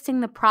of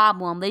fixing the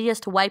problem, they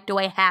just wiped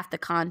away half the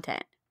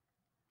content.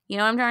 You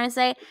know what I'm trying to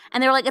say?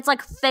 And they're like, it's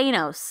like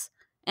Thanos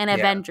and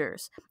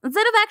Avengers.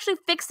 Instead of actually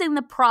fixing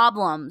the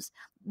problems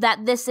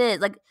that this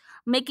is, like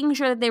making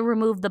sure that they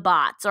remove the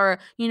bots, or,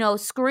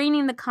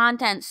 screening the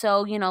content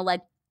so,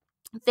 like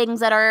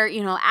things that are,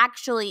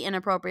 actually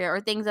inappropriate,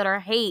 or things that are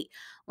hate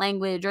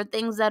language, or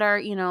things that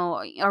are,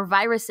 or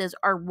viruses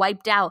are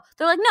wiped out.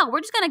 They're like, no,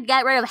 we're just going to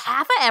get rid of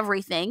half of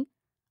everything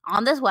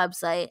on this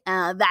website,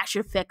 that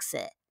should fix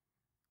it.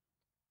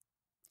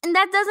 And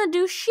that doesn't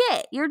do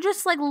shit. You're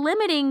just like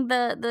limiting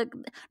the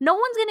no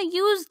one's gonna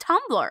use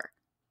Tumblr.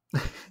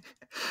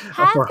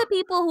 Half the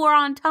people who are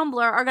on Tumblr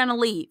are gonna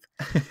leave.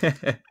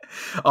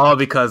 All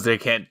because they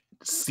can't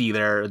see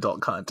their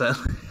adult content.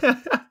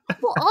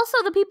 Well,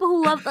 also the people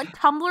who love like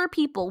Tumblr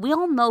people, we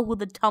all know who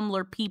the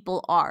Tumblr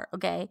people are,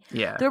 okay?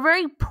 Yeah. They're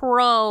very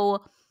pro,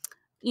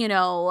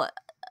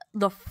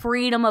 the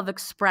freedom of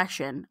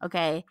expression,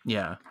 okay?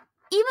 Yeah.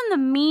 Even the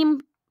meme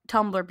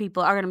Tumblr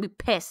people are going to be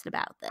pissed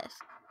about this.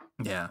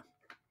 Yeah.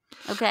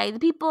 Okay? The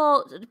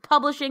people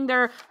publishing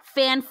their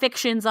fan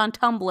fictions on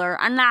Tumblr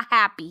are not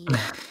happy.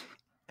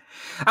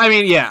 I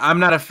mean, yeah,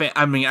 I'm not a fan.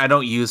 I mean, I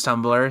don't use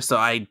Tumblr, so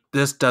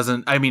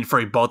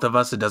for both of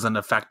us, it doesn't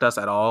affect us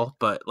at all.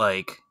 But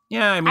like,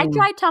 yeah, I mean, I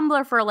tried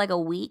Tumblr for like a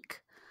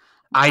week.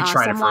 I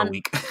tried it for a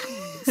week.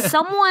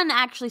 Someone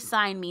actually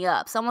signed me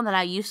up. Someone that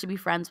I used to be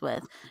friends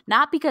with,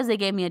 not because they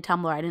gave me a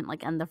Tumblr. I didn't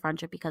like end the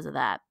friendship because of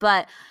that,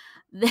 but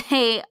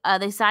they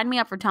signed me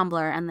up for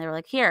Tumblr, and they were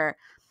like, here.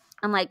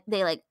 I'm like,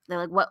 they're like,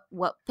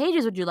 what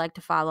pages would you like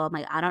to follow? I'm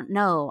like, I don't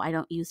know. I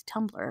don't use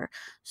Tumblr.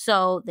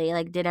 So they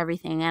like did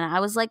everything, and I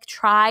was like,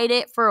 tried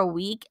it for a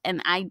week,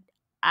 and I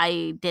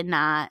did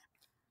not.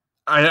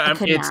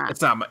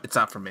 It's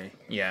not for me.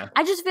 Yeah.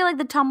 I just feel like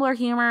the Tumblr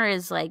humor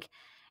is like,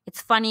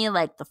 it's funny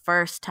like the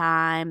first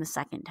time, the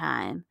second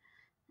time.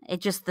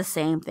 It's just the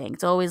same thing.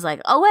 It's always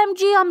like,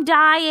 OMG, I'm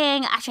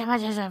dying.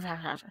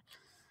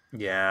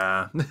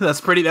 Yeah.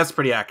 That's pretty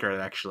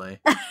accurate, actually.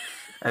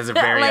 That's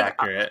very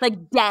accurate.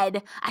 Like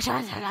dead.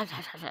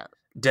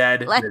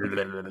 Dead. Like,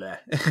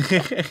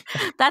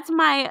 that's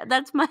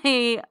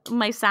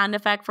my sound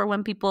effect for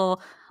when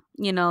people,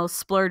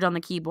 splurge on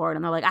the keyboard,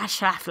 and they're like,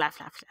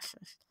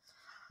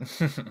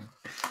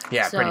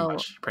 Yeah, So,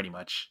 pretty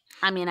much.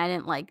 I mean, I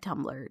didn't like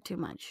Tumblr too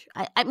much.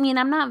 I mean,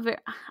 I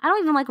don't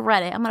even like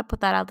Reddit. I'm gonna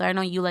put that out there. I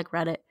know you like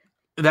Reddit.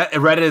 That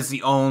Reddit is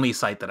the only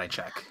site that I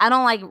check. I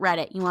don't like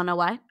Reddit. You wanna know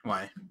why?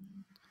 Why?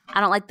 I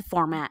don't like the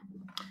format.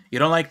 You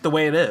don't like the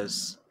way it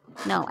is?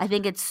 No, I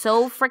think it's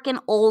so freaking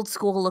old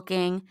school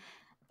looking,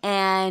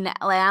 and like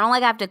I don't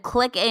like I have to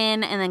click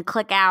in and then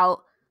click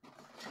out.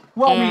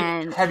 Well, I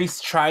mean, have you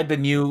tried the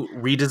new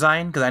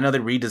redesign? Because I know they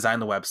redesigned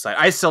the website.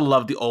 I still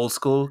love the old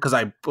school because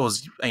I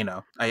was,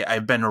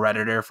 I've been a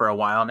Redditor for a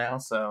while now.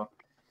 So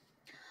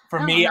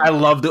for me, I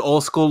love the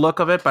old school look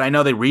of it, but I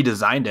know they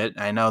redesigned it.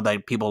 I know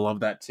that people love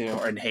that too,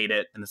 and hate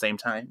it at the same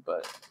time.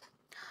 But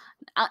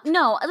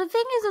no, the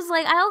thing is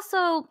like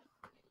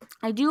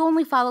I do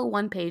only follow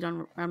one page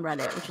on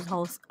Reddit, which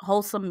is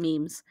wholesome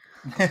memes.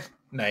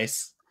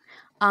 Nice.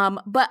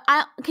 But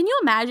can you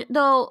imagine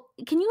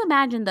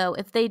though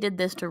if they did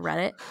this to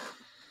Reddit?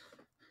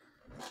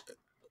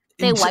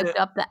 They wiped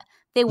out that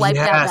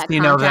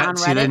content on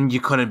Reddit. Then you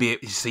couldn't be.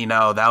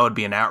 That would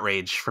be an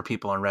outrage for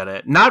people on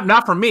Reddit.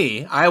 Not for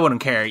me. I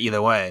wouldn't care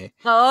either way.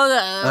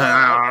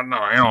 Oh, no,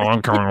 I don't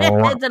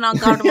uncomfortable. It's an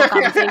uncomfortable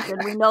conversation.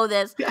 We know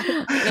this.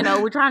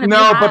 We're trying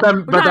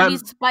to be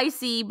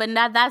spicy, but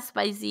not that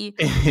spicy.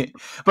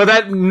 But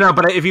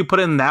if you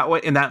put it in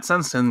that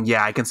sense, then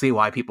yeah, I can see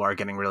why people are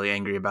getting really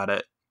angry about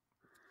it.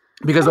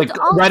 Because like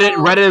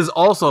Reddit is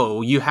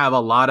also you have a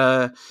lot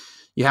of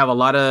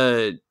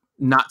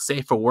not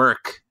safe for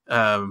work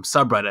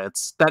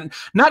subreddits that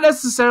not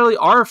necessarily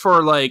are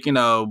for like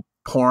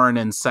porn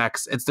and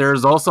sex.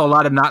 There's also a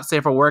lot of not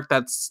safe for work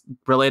that's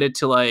related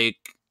to like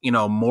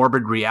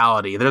morbid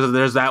reality.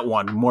 There's that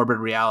one, morbid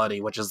reality,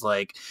 which is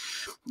like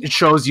it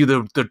shows you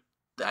the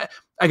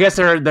I guess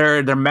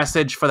their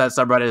message for that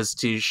subreddit is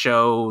to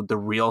show the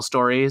real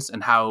stories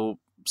and how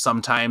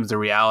sometimes the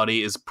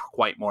reality is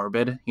quite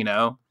morbid.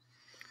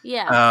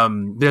 Yeah.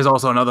 There's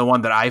also another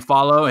one that I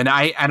follow, and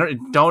I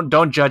don't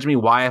judge me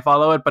why I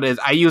follow it, but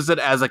I use it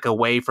as like a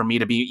way for me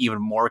to be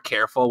even more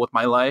careful with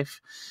my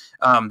life.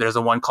 There's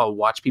a one called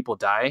Watch People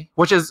Die,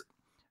 which is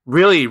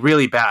really,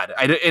 really bad.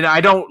 I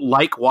don't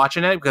like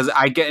watching it because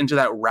I get into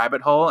that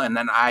rabbit hole, and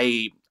then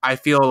I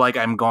feel like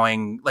I'm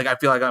going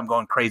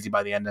crazy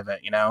by the end of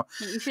it.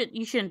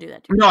 You shouldn't do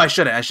that. No, I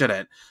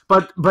shouldn't.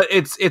 But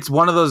it's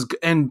one of those,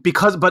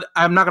 but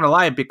I'm not gonna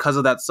lie, because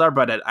of that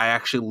subreddit, I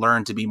actually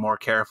learned to be more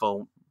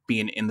careful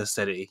being in the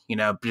city,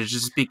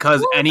 just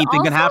because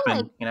anything can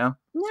happen, No,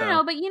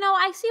 but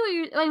I see what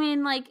you're. I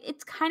mean, like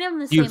it's kind of in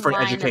the same for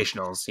line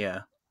educationals,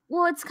 yeah.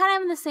 Well, it's kind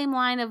of in the same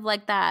line of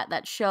like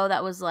that show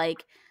that was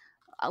like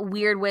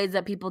weird ways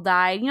that people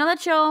died. That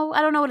show?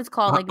 I don't know what it's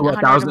called, like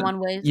 101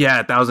 Ways. Yeah,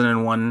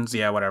 1001,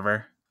 yeah,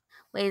 whatever.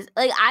 Ways.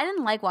 Like I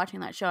didn't like watching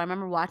that show. I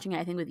remember watching it,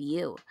 I think, with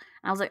you.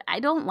 And I was like, I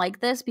don't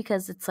like this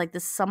because it's like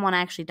someone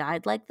actually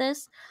died like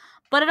this.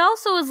 But it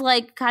also is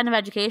like kind of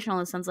educational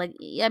in the sense like,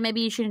 yeah, maybe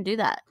you shouldn't do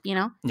that,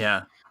 Yeah.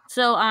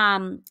 So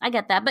I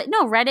get that. But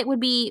no, Reddit would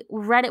be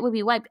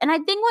wiped. And I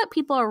think what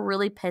people are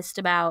really pissed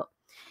about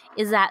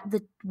is that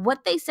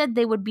what they said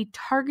they would be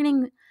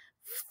targeting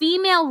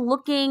female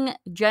looking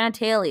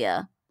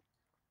genitalia.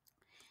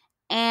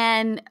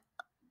 And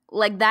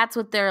like that's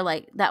what they're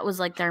like, that was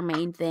like their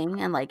main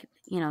thing. And like,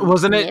 it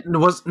was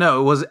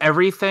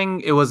everything.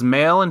 It was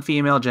male and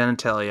female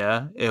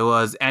genitalia. It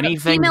was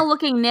anything female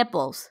looking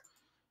nipples.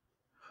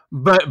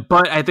 But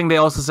I think they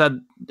also said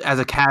as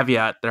a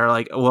caveat, they're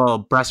like,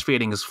 well,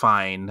 breastfeeding is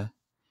fine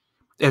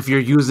if you're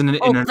using it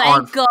in an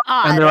art. God.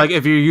 And they're like,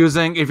 if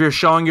you're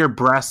showing your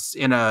breasts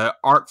in a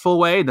artful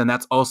way, then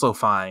that's also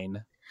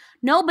fine.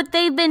 No, but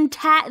they've been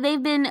that's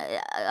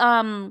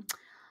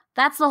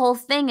the whole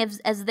thing.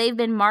 As they've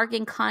been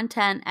marking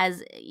content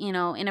as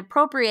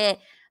inappropriate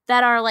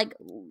that are like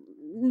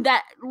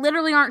that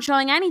literally aren't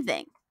showing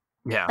anything.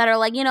 Yeah. That are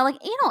like,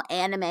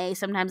 anime.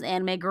 Sometimes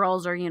anime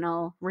girls are,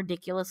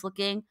 ridiculous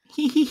looking.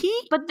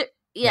 But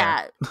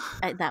that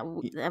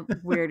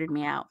weirded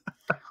me out.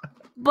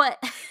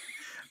 But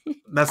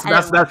that's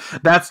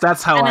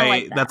how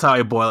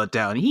I boil it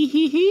down.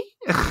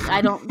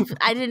 I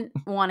didn't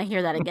want to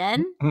hear that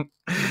again.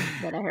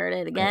 But I heard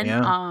it again.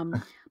 Yeah.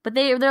 But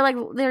they're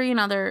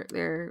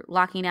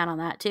locking down on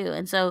that too.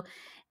 And so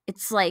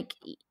it's like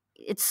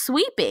it's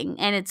sweeping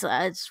and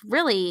it's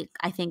really,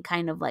 I think,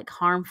 kind of like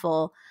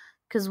harmful.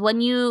 Because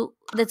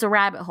it's a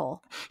rabbit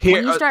hole.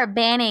 When you start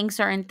banning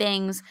certain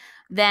things,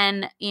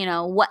 then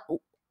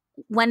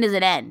when does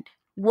it end?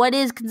 What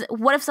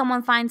if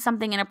someone finds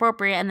something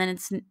inappropriate and then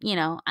it's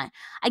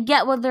I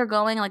get where they're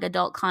going, like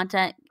adult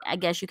content. I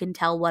guess you can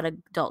tell what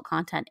adult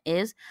content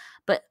is,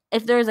 but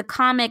if there's a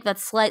comic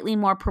that's slightly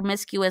more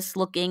promiscuous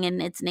looking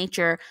in its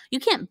nature, you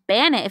can't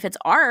ban it if it's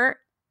art.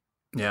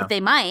 Yeah, but they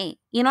might.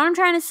 You know what I'm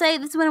trying to say?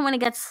 This is when it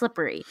gets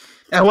slippery.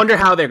 I wonder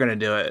how they're going to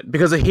do it.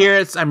 Because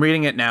here, I'm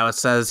reading it now. It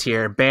says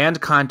here,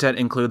 banned content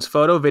includes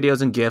photo,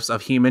 videos, and GIFs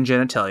of human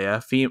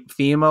genitalia,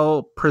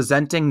 female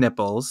presenting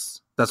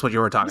nipples, That's what you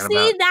were talking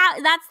See,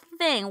 about. that's the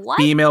thing. What?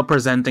 Female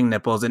presenting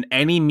nipples in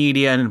any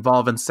media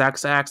involved in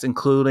sex acts,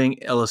 including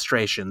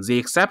illustrations. The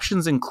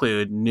exceptions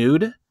include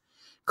nude.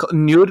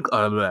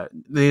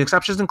 The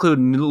exceptions include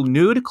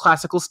nude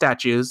classical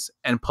statues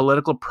and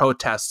political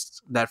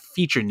protests that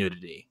feature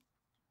nudity.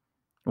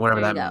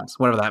 Whatever that means.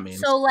 Whatever that means.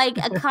 So, like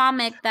a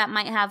comic that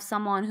might have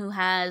someone who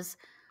has,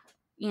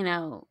 you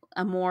know,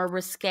 a more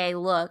risque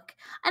look.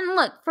 And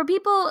look, for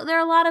people, there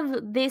are a lot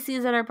of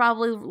desies that are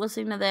probably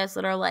listening to this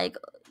that are like,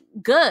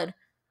 good,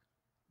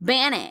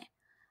 ban it.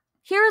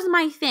 Here's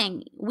my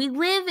thing. We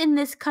live in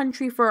this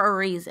country for a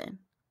reason,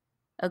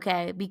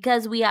 okay?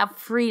 Because we have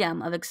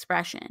freedom of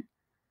expression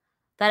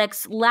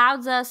that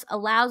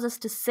allows us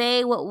to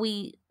say what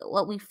we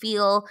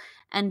feel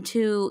and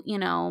to, you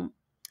know,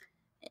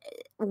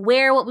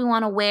 wear what we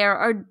want to wear,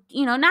 or,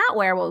 you know, not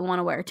wear what we want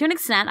to wear to an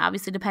extent,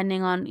 obviously,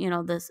 depending on, you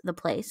know, the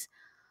place,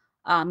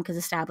 because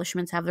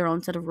establishments have their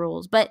own set of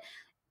rules. But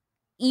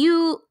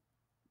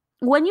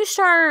when you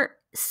start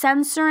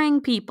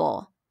censoring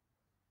people,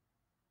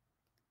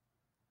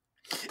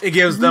 it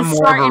gives them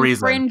more of a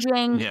reason.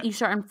 You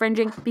start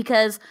infringing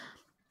because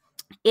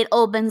it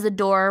opens the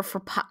door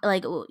for,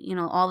 like, you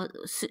know,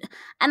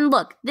 and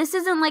look, this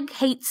isn't like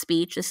hate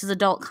speech. This is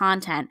adult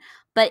content.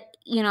 But,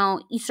 you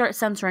know, you start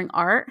censoring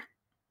art.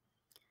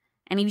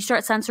 And if you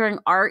start censoring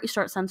art, you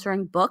start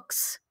censoring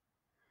books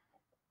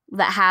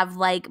that have,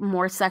 like,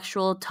 more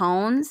sexual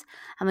tones.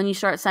 And then you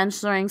start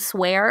censoring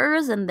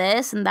swears and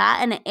this and that.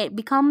 And it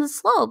becomes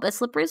a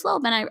slippery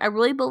slope. And I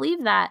really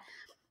believe that.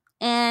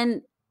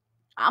 And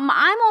I'm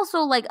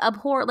also, like,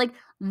 abhor, like,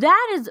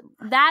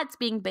 that's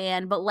being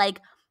banned. But, like,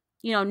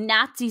 you know,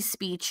 Nazi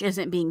speech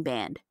isn't being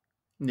banned.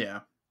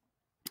 Yeah.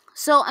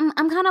 So I'm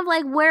kind of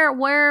like,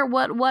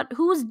 what,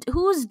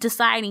 who's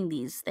deciding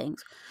these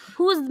things?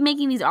 Who's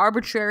making these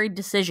arbitrary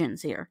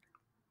decisions here?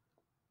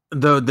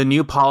 The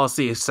new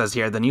policy, it says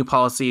here, the new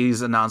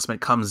policy's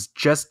announcement comes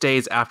just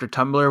days after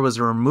Tumblr was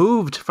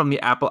removed from the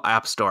Apple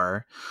App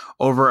Store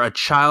over a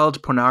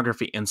child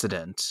pornography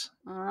incident.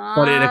 Oh.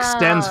 But it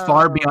extends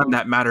far beyond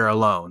that matter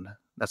alone.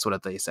 That's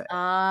what they say.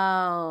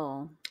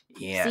 Oh.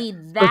 Yeah. See,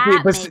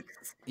 that makes...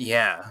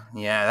 Yeah,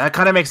 that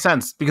kind of makes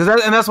sense, because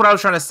that's what I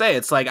was trying to say.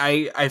 It's like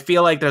I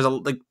feel like there's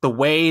the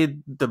way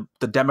the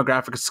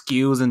demographic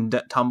skews in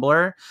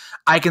Tumblr,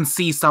 I can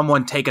see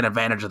someone taking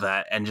advantage of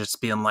that and just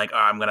being like, oh,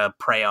 I'm gonna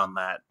prey on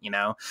that. You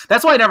know,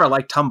 that's why I never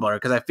liked Tumblr,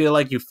 because I feel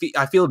like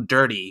I feel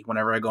dirty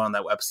whenever I go on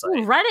that website.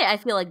 Ooh, Reddit, I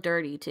feel like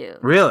dirty too.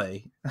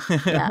 Really?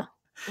 Yeah,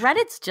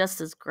 Reddit's just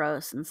as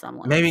gross in some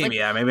ways. Maybe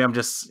like, maybe I'm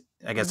just.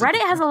 I guess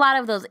Reddit has a lot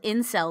of those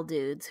incel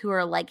dudes who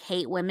are like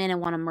hate women and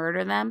want to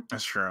murder them.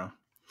 That's true.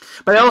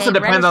 But it also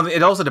depends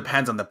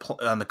on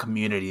the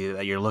community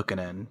that you're looking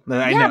in.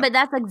 Yeah, but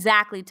that's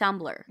exactly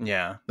Tumblr.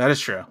 Yeah, that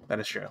is true. That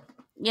is true.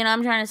 You know what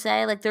I'm trying to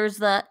say? Like, there's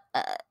the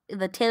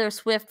Taylor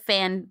Swift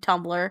fan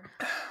Tumblr,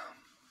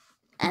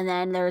 and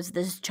then there's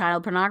this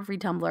child pornography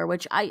Tumblr,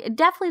 which I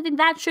definitely think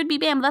that should be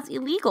banned. But that's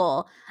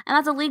illegal, and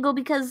that's illegal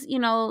because, you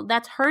know,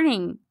 that's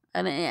hurting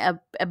a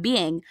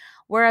being.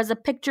 Whereas a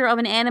picture of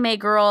an anime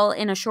girl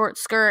in a short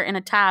skirt and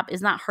a top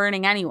is not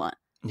hurting anyone.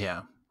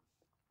 Yeah.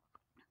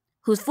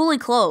 Who's fully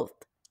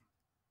clothed.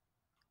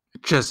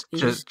 Just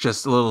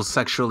a little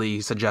sexually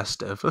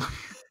suggestive.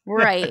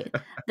 Right.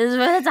 There's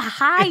a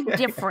high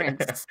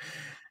difference.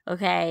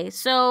 Okay.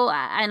 So,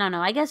 I don't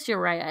know. I guess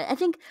you're right. I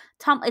think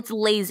it's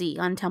lazy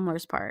on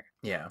Tumblr's part.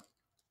 Yeah.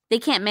 They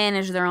can't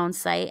manage their own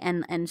site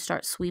and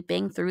start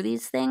sweeping through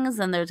these things,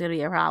 then there's going to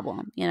be a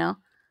problem, you know?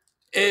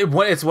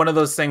 It's one of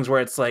those things where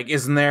it's like,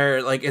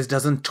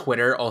 doesn't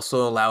Twitter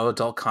also allow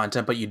adult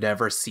content, but you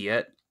never see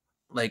it?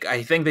 Like,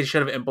 I think they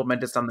should have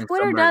implemented something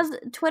similar.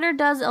 Twitter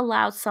does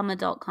allow some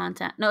adult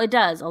content. No, it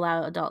does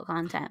allow adult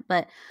content,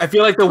 but I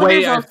feel like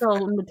Twitter's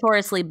also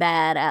notoriously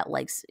bad at,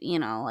 like, you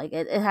know, like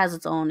it has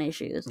its own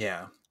issues.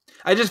 Yeah.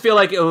 I just feel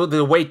like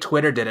the way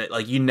Twitter did it,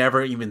 like, you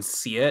never even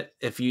see it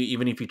if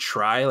you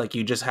try. Like,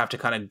 you just have to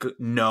kind of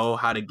know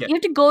how to get. You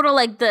have to go to,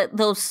 like,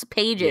 those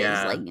pages,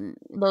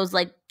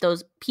 like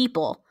those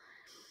people,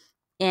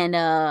 and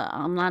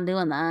I'm not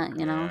doing that,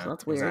 you know. So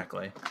that's weird.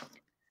 Exactly.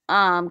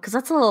 Because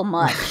that's a little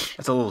much.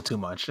 That's a little too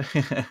much.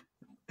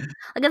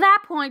 Like, at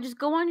that point, just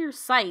go on your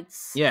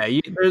sites. Yeah,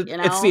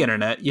 it's the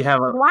internet. You have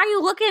Why are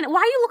you looking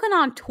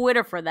on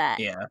Twitter for that?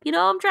 Yeah. You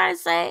know what I'm trying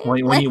to say?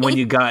 When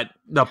you got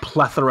a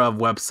plethora of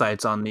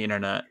websites on the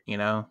internet, you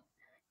know?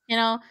 You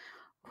know,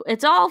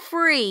 it's all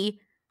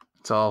free.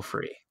 It's all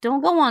free.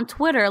 Don't go on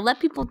Twitter. Let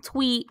people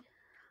tweet.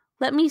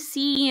 Let me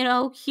see, you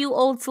know, cute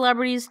old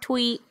celebrities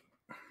tweet.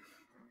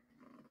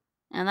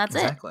 And that's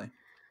it. Exactly.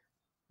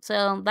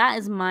 So that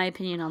is my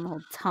opinion on the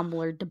whole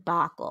Tumblr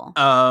debacle.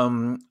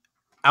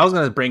 I was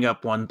going to bring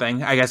up one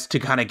thing, I guess, to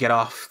kind of get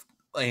off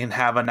and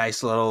have a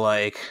nice little,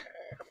 like,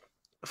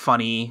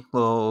 funny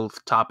little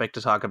topic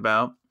to talk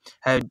about.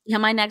 Yeah,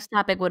 my next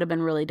topic would have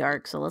been really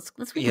dark, so let's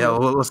break it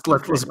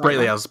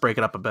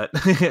up a bit.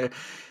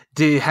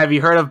 Have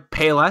you heard of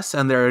Payless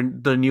and their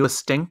newest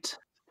stint?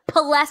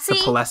 Palessi? The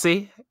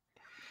Palessi?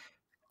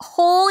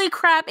 Holy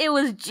crap, it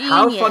was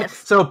How funny. genius.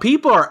 So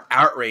people are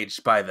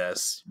outraged by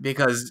this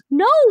because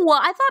No,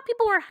 I thought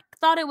people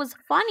thought it was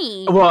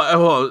funny.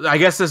 well, I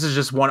guess this is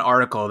just one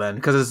article then,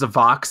 because it's a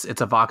Vox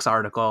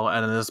article,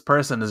 and this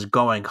person is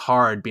going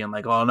hard, being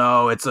like, "Oh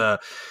no, it's a,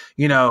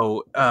 you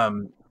know,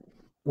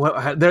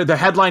 what the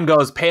headline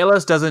goes: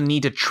 Payless doesn't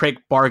need to trick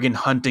bargain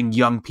hunting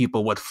young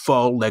people with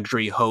faux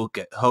luxury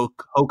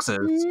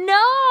hoaxes."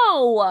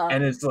 No,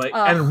 And it's like,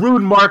 and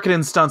rude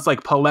marketing stunts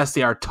like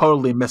Palessi are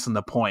totally missing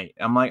the point.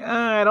 I'm like,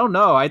 I don't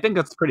know. I think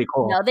that's pretty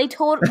cool. No, they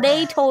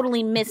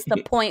totally missed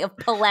the point of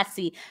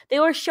Palessi. They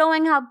were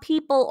showing how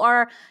people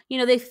are,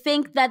 they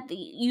think that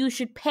you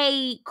should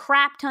pay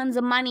crap tons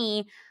of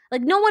money.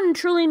 Like, no one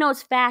truly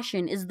knows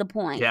fashion is the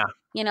point. Yeah.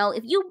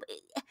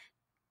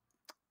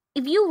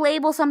 If you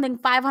label something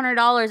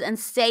 $500 and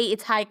say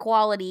it's high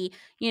quality,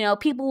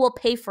 people will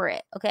pay for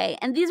it. Okay,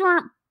 and these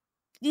weren't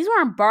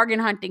bargain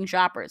hunting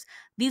shoppers.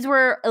 These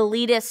were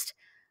elitist,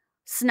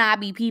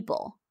 snobby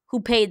people who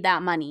paid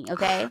that money.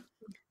 Okay.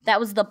 That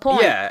was the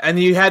point. Yeah, and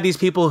you had these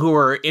people who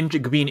were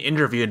being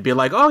interviewed be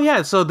like, "Oh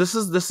yeah, so this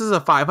is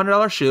a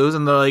 $500 shoes,"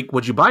 and they're like,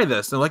 "Would you buy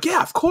this?" And they're like,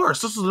 "Yeah, of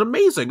course. This is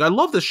amazing. I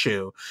love this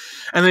shoe."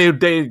 And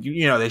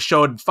they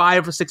showed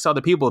 5 or 6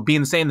 other people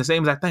being saying the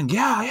same exact thing.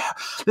 Yeah,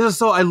 this is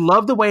so. I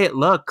love the way it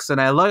looks,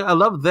 and I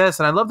love this,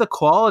 and I love the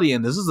quality,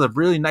 and this is a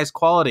really nice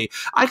quality.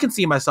 I can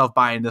see myself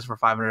buying this for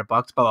 $500.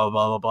 Blah blah blah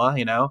blah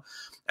blah.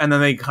 And then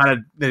they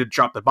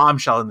drop the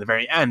bombshell in the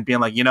very end,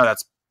 being like,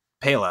 "That's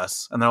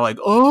Payless," and they're like,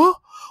 "Oh.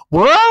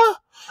 What?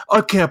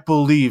 I can't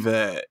believe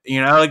it."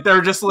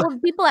 They're just like, well,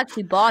 people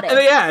actually bought it. And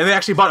they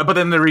actually bought it, but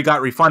then they got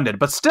refunded.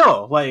 But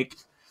still, like,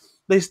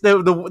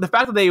 the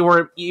fact that they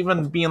were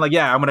even being like,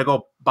 "Yeah, I'm gonna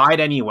go buy it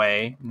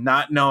anyway,"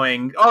 not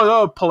knowing,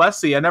 oh,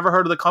 Palessi, I never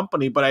heard of the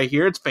company, but I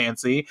hear it's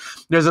fancy.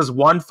 There's this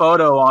one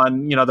photo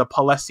on the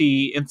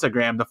Palessi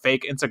Instagram, the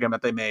fake Instagram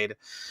that they made,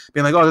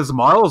 being like, "Oh, this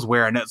model's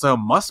wearing it, so it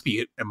must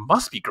be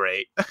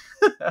great,"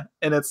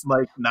 and it's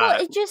like not.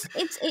 Well,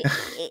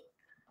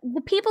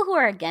 the people who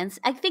are against,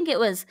 I think it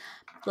was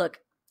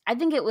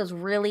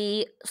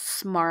really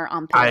smart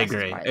on Payless. I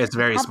agree. It's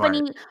very smart. The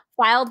company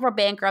filed for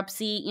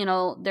bankruptcy.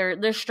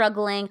 They're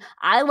struggling.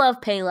 I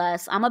love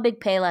Payless. I'm a big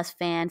Payless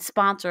fan.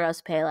 Sponsor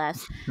us,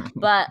 Payless.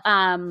 But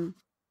I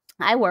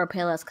wear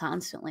Payless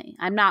constantly.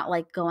 I'm not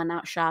like going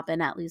out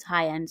shopping at these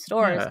high end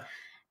stores. Yeah.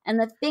 And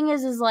the thing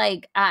is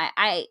like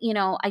I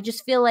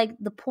just feel like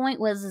the point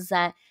is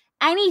that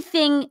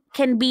anything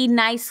can be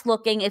nice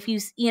looking if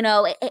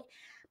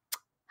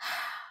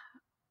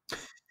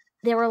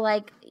they were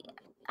like,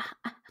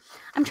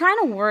 I'm trying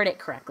to word it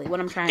correctly.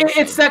 What I'm trying to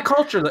say. It's that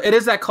culture. It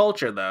is that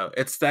culture, though.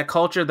 It's that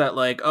culture that,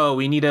 like, oh,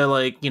 we need to,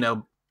 like, I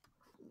don't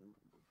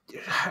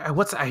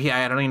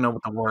even know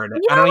what the word.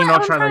 I don't even know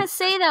what I'm trying to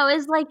say though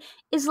is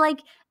like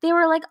they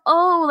were like,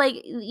 oh,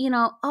 like,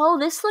 oh,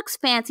 this looks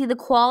fancy. The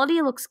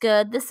quality looks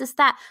good. This is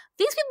that.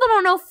 These people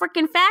don't know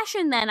freaking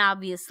fashion. Then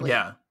obviously,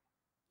 yeah.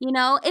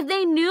 If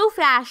they knew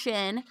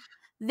fashion,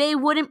 they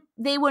would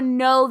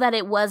know that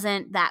it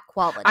wasn't that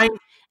quality.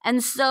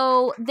 And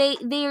so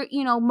they're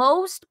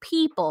most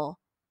people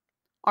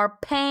are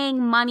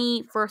paying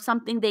money for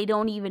something they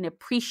don't even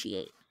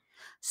appreciate.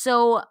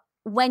 So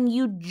when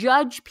you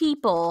judge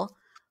people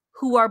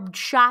who are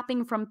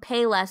shopping from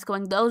Payless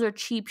going, those are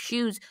cheap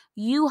shoes,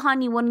 you,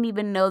 honey, wouldn't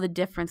even know the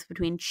difference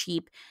between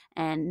cheap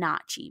and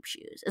not cheap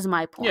shoes, is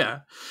my point. Yeah.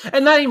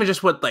 And not even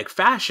just with like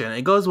fashion.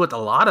 It goes with a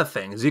lot of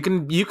things. You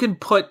can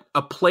put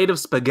a plate of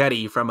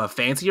spaghetti from a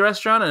fancy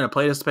restaurant and a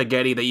plate of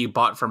spaghetti that you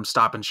bought from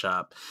Stop and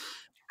Shop.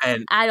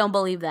 And I don't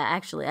believe that,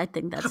 actually. I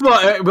think that's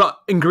well,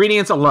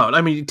 ingredients alone.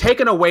 I mean,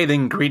 taking away the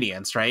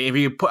ingredients, right? If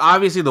you put,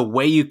 obviously the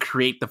way you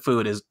create the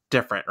food is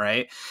different,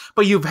 right?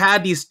 But you've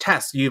had these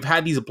tests, you've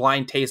had these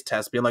blind taste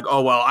tests, being like,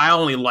 oh well, I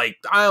only like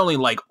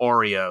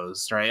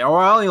Oreos, right? Or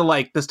I only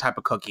like this type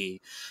of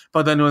cookie.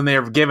 But then when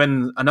they're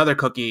given another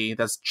cookie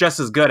that's just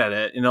as good at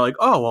it, and they're like,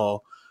 oh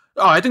well.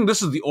 Oh, I think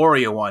this is the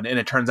Oreo one, and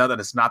it turns out that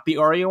it's not the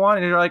Oreo one,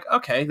 and you're like,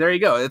 okay, there you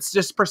go. It's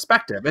just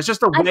perspective. It's just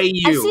the way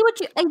I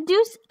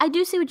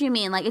do see what you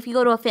mean. Like if you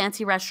go to a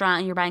fancy restaurant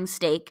and you're buying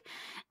steak,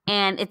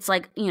 and it's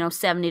like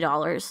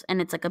 $70,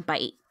 and it's like a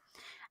bite,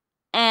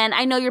 and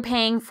I know you're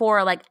paying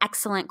for like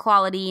excellent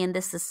quality and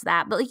this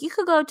that, but like you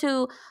could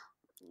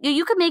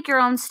make your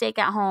own steak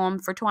at home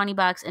for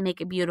 $20 and make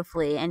it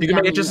beautifully and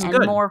yummy and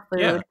good. More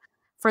food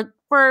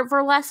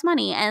for less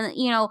money, and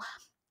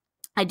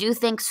I do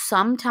think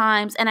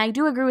sometimes, and I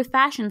do agree with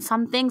fashion,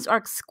 some things are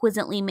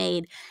exquisitely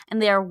made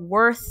and they are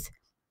worth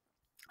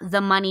the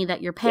money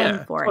that you're paying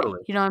for it.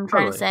 You know what I'm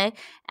trying to say?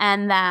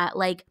 And that,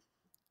 like,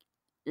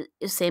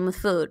 same with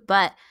food.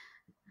 But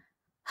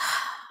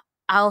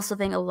I also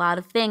think a lot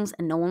of things,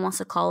 and no one wants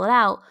to call it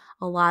out,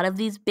 a lot of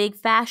these big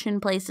fashion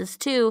places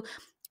too,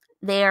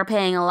 they are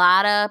paying a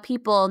lot of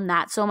people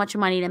not so much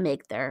money to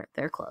make their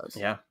clothes.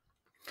 Yeah.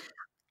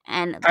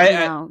 And,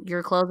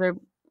 your clothes are,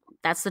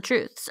 that's the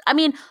truth. I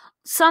mean,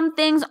 some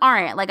things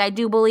aren't. Like, I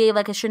do believe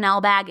like a Chanel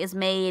bag is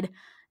made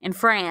in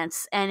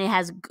France, and it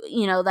has,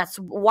 that's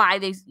why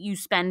you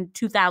spend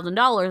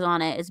 $2,000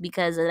 on it, is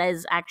because it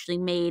is actually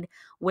made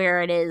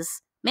where it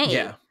is made.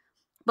 Yeah.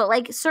 But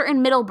like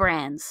certain middle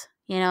brands,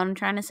 you know what I'm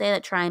trying to say,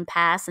 that try and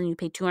pass and you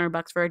pay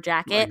 $200 for a Like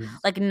jacket,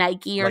 like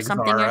Nike or like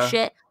something or Zara.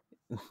 shit.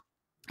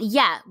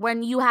 Yeah,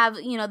 when you have,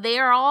 you know, they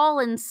are all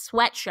in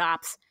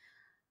sweatshops.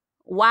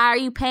 Why are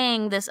you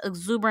paying this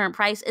exuberant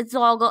price? It's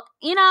all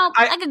you know,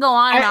 I I could go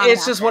on and on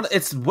it's about just what this.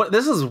 it's what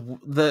this is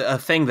a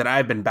thing that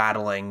I've been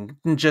battling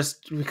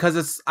just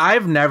because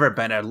I've never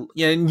been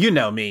you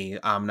know me,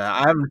 I've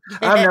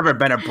never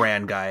been a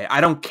brand guy.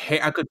 I don't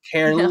care. I could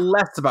care Yeah.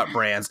 less about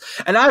brands,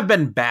 and I've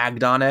been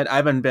bagged on it.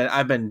 I've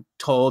been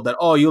told that,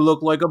 oh, you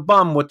look like a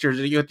bum with your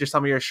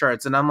some of your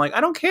shirts, and I'm like,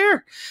 I don't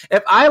care.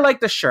 If I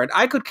like the shirt,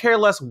 I could care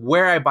less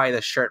where I buy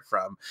the shirt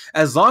from,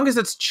 as long as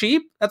it's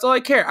cheap. That's all I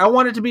care. I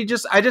want it to be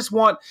I just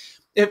want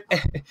if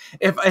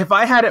if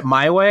I had it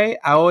my way,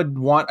 I would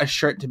want a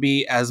shirt to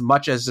be as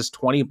much as just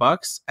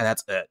 $20, and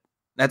that's it.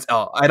 That's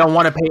all. I don't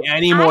want to pay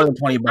any more than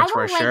 20 I bucks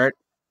for a don't like shirt.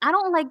 I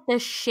don't like the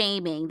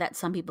shaming that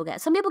some people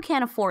get. Some people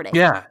can't afford it,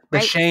 Yeah, the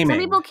right? Some shaming.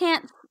 people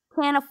can't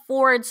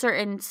afford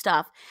certain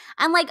stuff.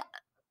 And like,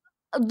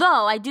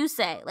 though I do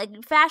say,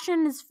 like,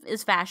 fashion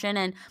is fashion,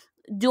 and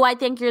do I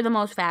think you're the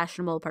most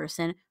fashionable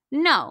person?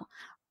 No.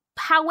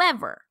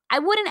 However, I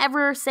wouldn't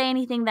ever say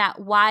anything that,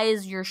 why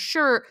is your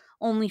shirt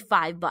only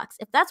 $5?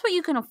 If that's what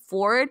you can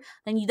afford,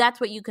 then that's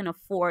what you can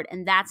afford,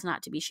 and that's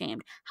not to be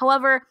shamed.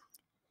 However,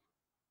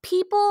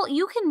 people,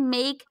 you can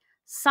make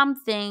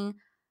something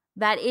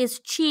that is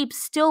cheap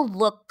still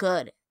look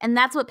good. And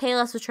that's what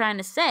Payless was trying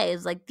to say,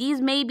 is like, these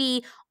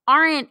maybe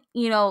aren't,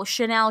 you know,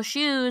 Chanel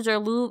shoes or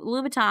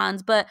Louis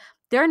Vuittons, but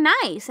they're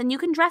nice and you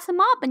can dress them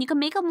up and you can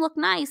make them look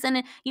nice,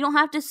 and you don't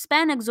have to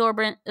spend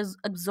exorbitant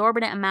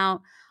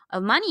amount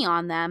of money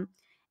on them.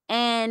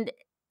 And,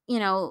 you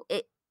know,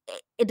 it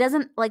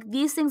doesn't, like,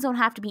 these things don't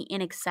have to be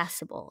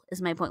inaccessible,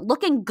 is my point.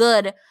 Looking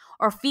good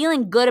or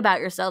feeling good about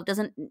yourself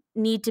doesn't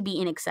need to be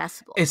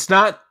inaccessible. It's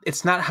not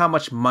how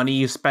much money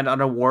you spend on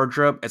a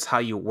wardrobe, it's how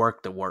you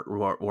work the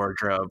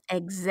wardrobe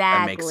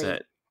that makes Exactly.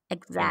 it,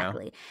 you know.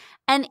 Exactly.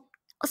 And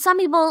some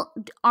people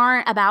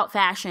aren't about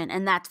fashion,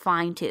 and that's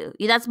fine too.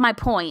 That's my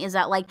point, is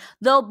that, like,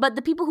 though, but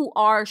the people who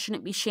are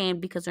shouldn't be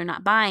shamed because they're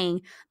not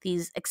buying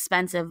these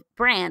expensive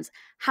brands.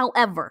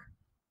 However,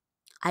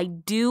 I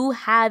do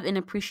have an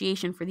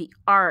appreciation for the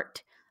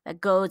art that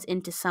goes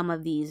into some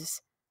of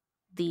these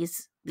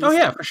Oh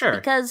yeah, for things,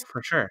 sure. because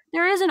For sure.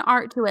 there is an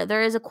art to it.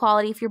 There is a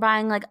quality. If you're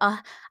buying like a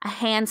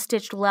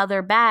hand-stitched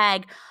leather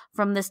bag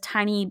from this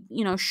tiny,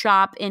 you know,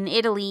 shop in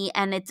Italy,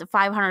 and it's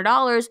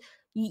 $500,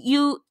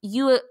 you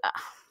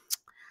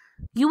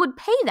would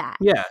pay that,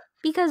 Yeah.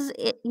 because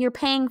you're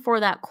paying for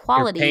that You're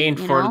quality, paying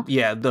you for, know?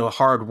 yeah, the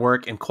hard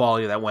work and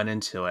quality that went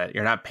into it.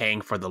 You're not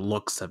paying for the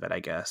looks of it, I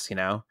guess, you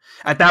know?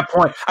 At that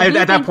point, I do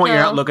at that think, point,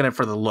 you're not though, looking at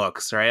for the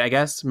looks, right? I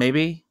guess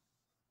maybe.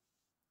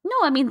 no,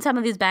 I mean, some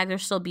of these bags are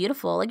still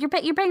beautiful. Like, you're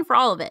paying for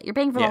all of it. You're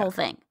paying for the Yeah, whole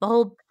thing, the the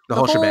whole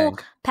whole shebang.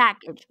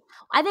 package.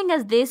 I think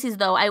as this is,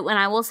 though, and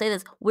I will say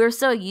this, we're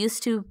so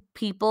used to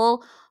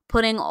people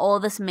putting all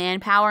this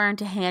manpower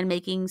into hand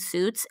making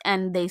suits,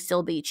 and they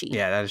still be cheap.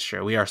 Yeah, that is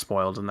true. We are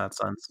spoiled in that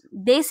sense.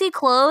 They see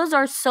clothes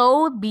are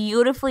so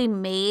beautifully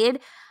made,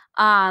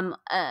 um,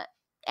 uh,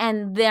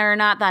 and they're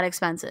not that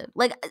expensive.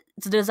 Like,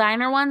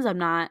 designer ones, I'm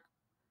not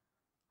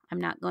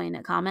going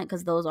to comment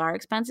because those are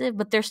expensive,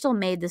 but they're still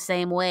made the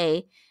same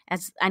way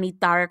as any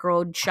Tariq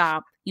Road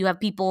shop. You have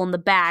people in the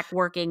back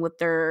working with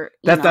their,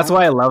 you That's know.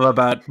 what I love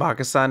about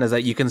Pakistan, is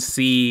that you can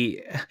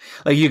see,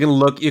 like, you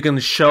can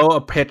show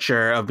a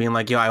picture of being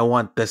like, yo, I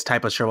want this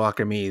type of Sherlock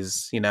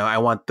Kameez, you know, I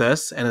want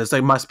this, and it's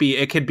like,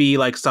 it could be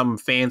like some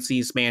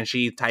fancy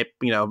smanchy type,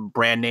 you know,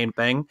 brand name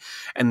thing,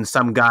 and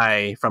some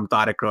guy from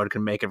Tariq Road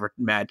can make it for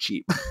mad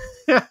cheap,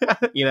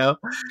 you know.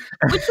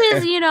 Which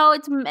is, you know,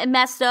 it's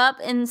messed up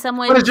in some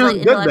ways. But it's It's just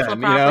like good intellectual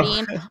then, you know.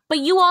 property, but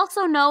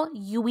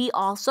we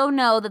also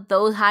know that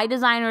those high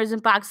designers in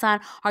Pakistan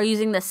are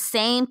using the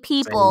same Same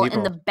people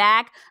in the people.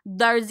 back,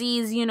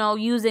 Darzies, you know,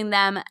 using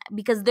them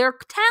because they're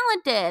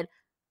talented,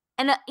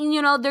 and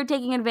you know, they're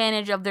taking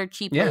advantage of their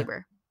cheap Yeah,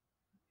 labor.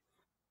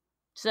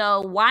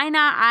 So why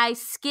not I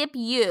skip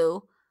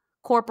you,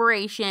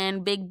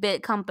 corporation, big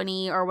bit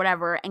company or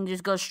whatever, and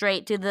just go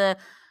straight to the,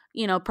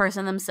 you know,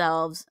 person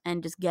themselves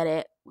and just get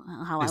it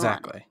how I want it.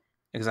 exactly,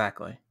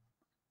 exactly.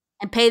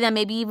 And pay them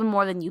maybe even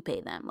more than you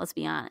pay them, let's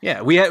be honest.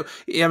 Yeah, we have.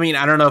 I mean,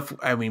 I don't know if,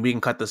 I mean, we can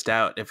cut this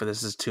out if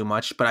this is too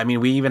much, but I mean,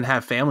 we even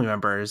have a family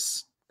member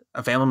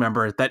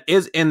that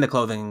is in the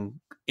clothing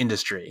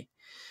industry,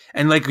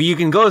 and like, you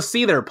can go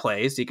see their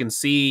place. You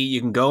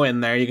can go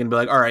in there. You can be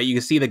like, all right, you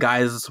can see the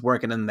guys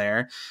working in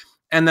there,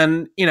 and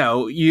then, you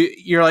know,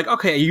 you're like,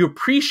 okay, you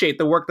appreciate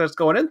the work that's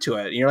going into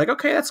it. And you're like,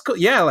 okay, that's cool.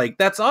 Yeah, like,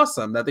 that's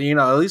awesome. That, you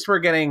know, at least we're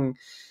getting.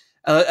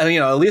 You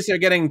know, at least they're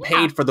getting Yeah.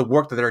 paid for the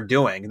work that they're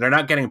doing. They're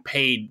not getting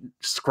paid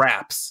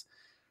scraps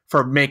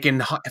for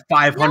making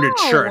 500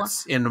 No.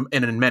 shirts in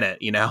a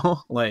minute, you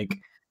know. Like,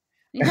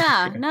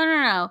 Yeah.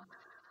 No.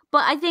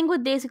 But I think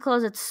with basic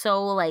clothes, it's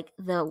so like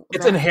the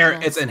it's the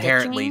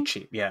inherently stitching.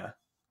 cheap. Yeah,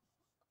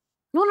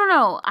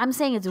 No. I'm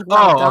saying it's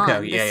well Oh, okay.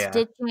 done. The Yeah, yeah.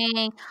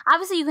 stitching,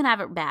 obviously, you can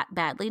have it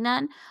badly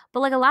done,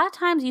 but like a lot of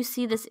times, you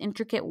see this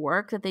intricate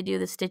work that they do,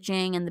 the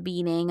stitching and the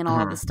beading and all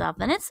of the Mhm. stuff,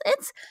 and it's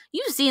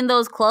you've seen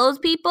those clothes,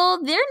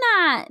 people. They're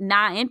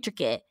not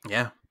intricate,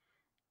 Yeah.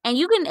 and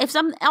you can if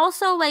some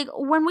also like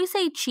when we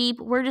say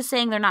cheap, we're just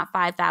saying they're not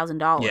Yeah.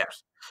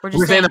 $5,000. We're just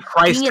We're saying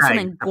saying you can get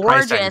something the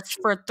price tag is gorgeous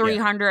cheap. for Yeah.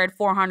 300,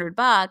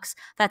 $400.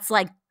 That's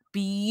like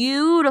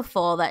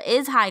beautiful. That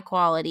is high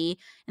quality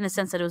in the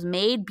sense that it was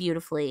made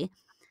beautifully.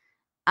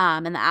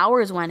 And the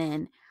hours went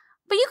in.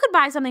 But you could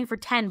buy something for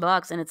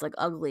 $10 and it's like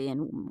ugly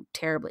and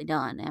terribly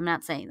done. I'm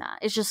not saying that.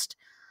 It's just,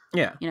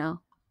 Yeah.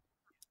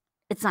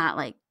 it's not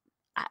like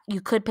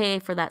you could pay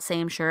for that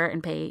same shirt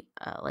and pay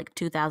like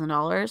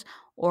 $2,000,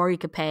 or you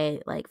could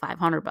pay like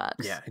 $500.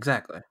 Yeah,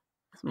 exactly.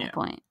 That's my Yeah.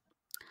 point.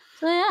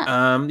 So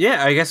yeah.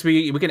 Yeah, I guess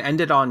we can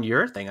end it on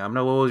your thing. I don't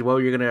know what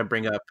were you gonna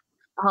bring up.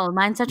 Oh,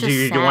 mine's such Do a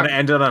you want to sad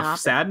end it on a topic.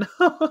 sad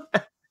note?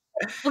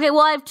 Okay,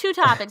 well, I have two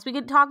topics. We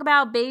could talk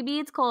about baby,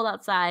 it's cold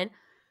outside,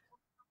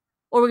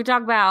 or we could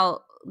talk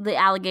about the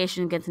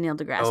allegation against Neil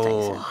deGrasse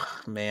Tyson. Oh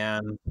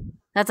man,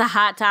 That's a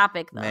hot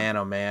topic, though. man,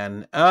 oh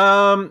man.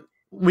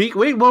 We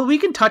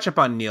can touch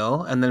upon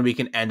Neil, and then we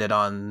can end it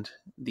on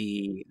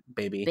the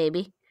baby.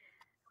 Baby.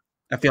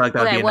 I feel like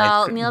that'd be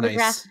a Neil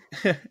nice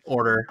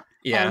order.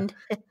 Yeah, and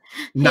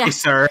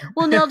nicer. Yeah.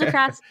 Well, Neil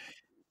deGrasse.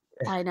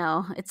 I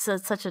know it's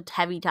such a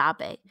heavy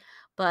topic,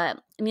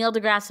 but Neil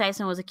deGrasse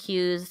Tyson was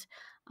accused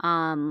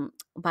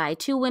by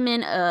two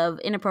women of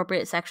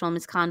inappropriate sexual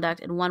misconduct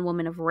and one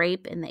woman of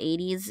rape in the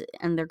 80s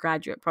in their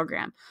graduate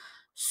program.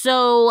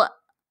 So,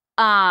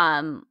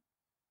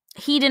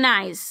 he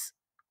denies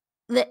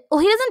that.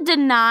 Well, he doesn't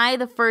deny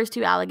the first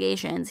two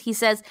allegations. He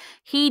says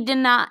he did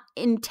not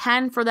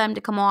intend for them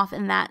to come off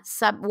in that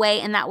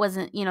way, and that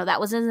wasn't, that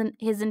wasn't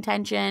his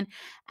intention,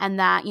 and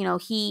that,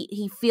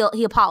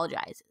 he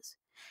apologizes.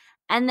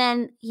 And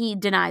then he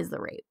denies the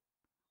rape.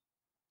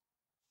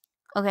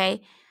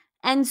 Okay?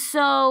 And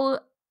so,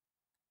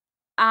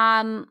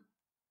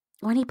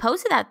 when he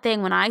posted that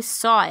thing, when I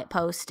saw it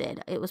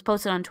posted, it was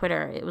posted on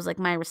Twitter. It was like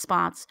my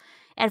response.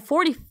 It had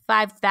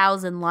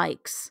 45,000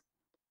 likes.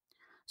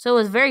 So it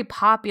was very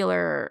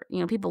popular.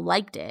 People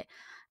liked it.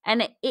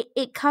 And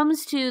it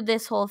comes to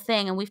this whole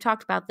thing, and we've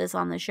talked about this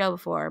on the show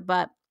before,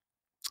 but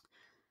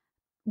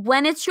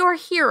when it's your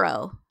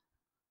hero,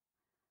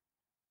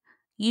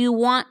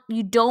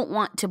 you don't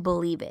want to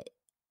believe it.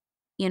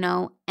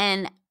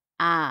 And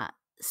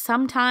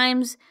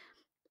sometimes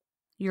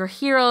your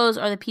heroes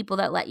are the people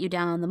that let you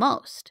down the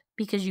most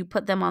because you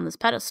put them on this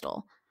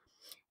pedestal.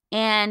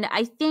 And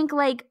I think,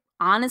 like,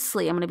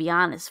 honestly, I'm going to be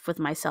honest with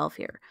myself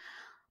here.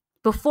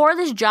 Before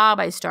this job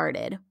I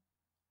started,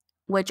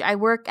 which I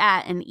work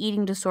at an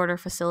eating disorder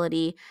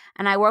facility,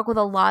 and I work with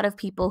a lot of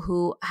people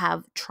who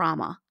have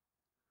trauma,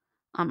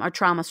 are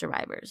trauma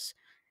survivors.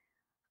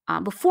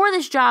 Before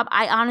this job,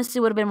 I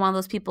honestly would have been one of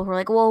those people who are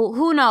like, well,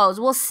 who knows?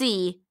 We'll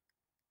see.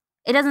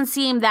 It doesn't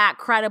seem that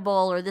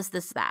credible or this,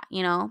 that,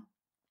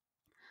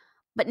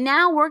 But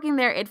now working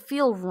there, it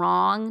feels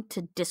wrong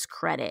to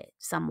discredit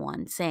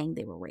someone saying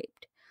they were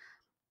raped.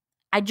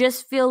 I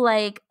just feel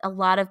like a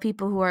lot of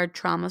people who are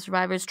trauma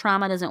survivors,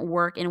 trauma doesn't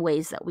work in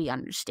ways that we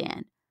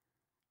understand.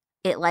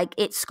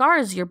 It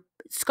scars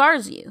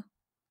you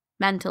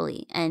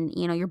mentally, and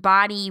your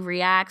body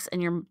reacts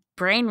and your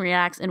brain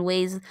reacts in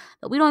ways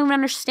that we don't even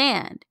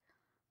understand.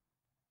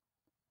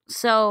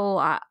 So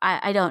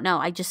I don't know.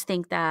 I just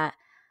think that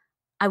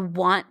I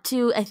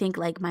think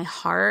like my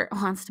heart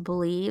wants to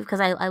believe, because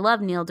I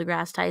love Neil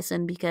deGrasse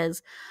Tyson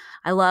because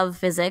I love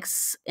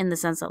physics in the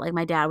sense that, like,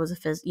 my dad was a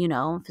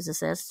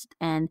physicist,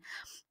 and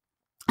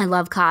I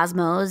love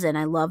cosmos and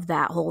I love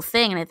that whole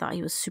thing, and I thought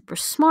he was super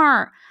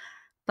smart.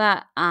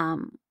 But I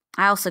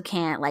also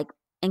can't, like,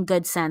 in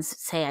good sense,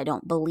 say I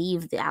don't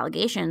believe the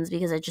allegations,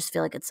 because I just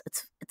feel like it's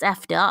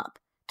effed up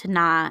to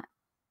not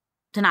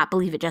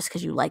believe it just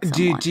because you like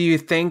someone. Do you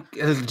think?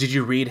 Did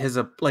you read his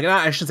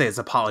I shouldn't say his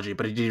apology,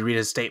 but did you read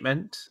his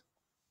statement?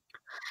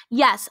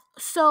 Yes.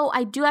 So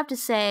I do have to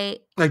say,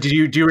 like, do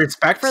you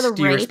respect for the rape,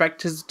 do you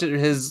respect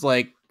his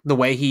like the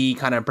way he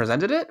kind of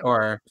presented it,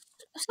 or?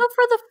 So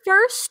for the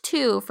first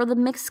two, for the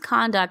mixed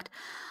conduct,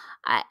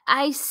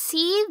 I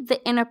see the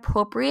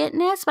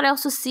inappropriateness, but I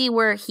also see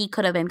where he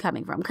could have been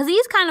coming from, because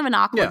he's kind of an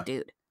awkward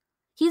dude.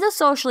 He's a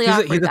socially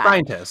awkward guy. He's a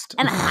scientist.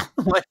 And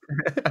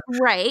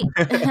right.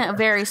 A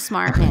very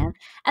smart man.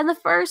 And the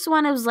first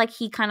one, it was like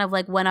he kind of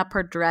like went up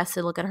her dress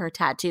to look at her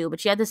tattoo. But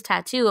she had this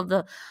tattoo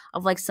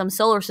of like some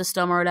solar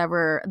system or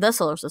whatever, the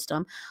solar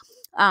system,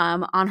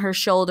 on her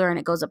shoulder, and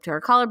it goes up to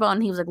her collarbone.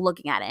 And he was like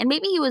looking at it. And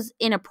maybe he was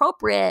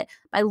inappropriate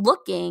by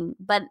looking,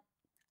 but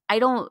I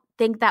don't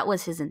think that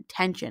was his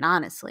intention,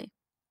 honestly.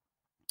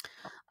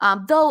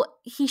 Though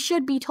he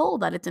should be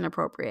told that it's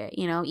inappropriate,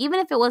 even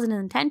if it wasn't his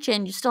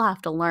intention, you still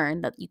have to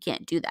learn that you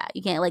can't do that.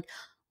 You can't, like,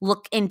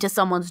 look into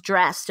someone's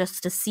dress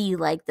just to see,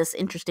 like, this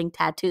interesting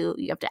tattoo.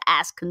 You have to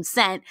ask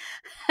consent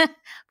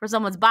for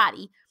someone's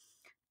body.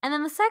 And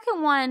then the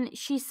second one,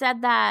 she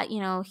said that,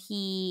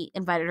 he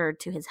invited her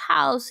to his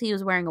house. He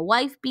was wearing a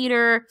wife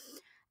beater.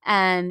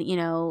 And,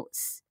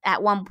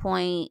 at one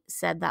point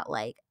said that,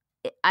 like,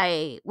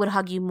 I would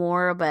hug you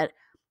more, but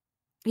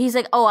he's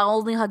like, oh, I'll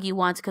only hug you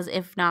once because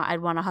if not,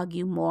 I'd want to hug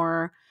you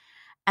more.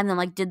 And then,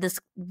 like, did this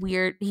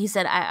weird, he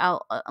said,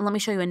 I'll let me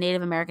show you a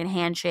Native American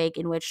handshake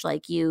in which,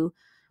 like, you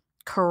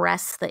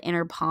caress the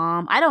inner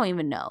palm. I don't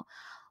even know.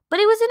 But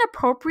it was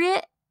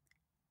inappropriate.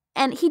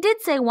 And he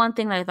did say one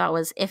thing that I thought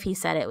was, if he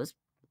said it was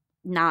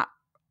not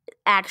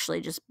actually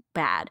just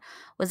bad,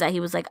 was that he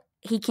was like,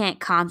 he can't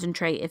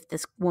concentrate if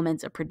this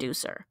woman's a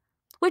producer,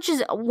 which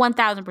is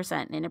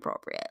 1000%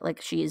 inappropriate.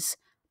 Like, she's,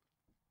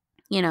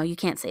 you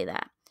can't say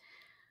that.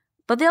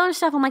 But the other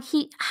stuff, I'm like,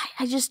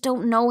 I just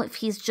don't know if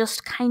he's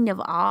just kind of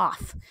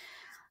off.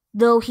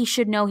 Though he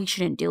should know he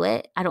shouldn't do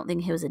it. I don't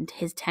think his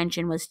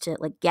intention was to,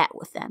 like, get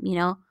with them,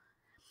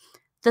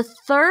 The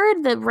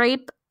third, the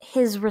rape,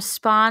 his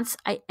response,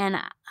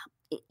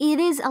 it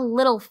is a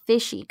little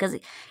fishy because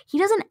he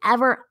doesn't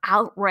ever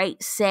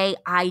outright say,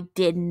 I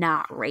did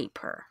not rape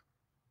her.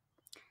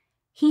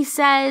 He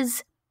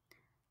says,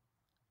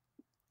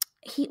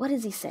 what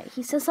does he say?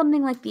 He says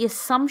something like the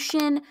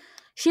assumption,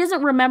 she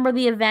doesn't remember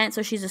the event,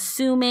 so she's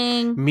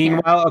assuming.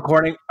 Meanwhile,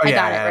 according, I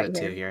got it right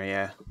here.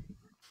 Yeah.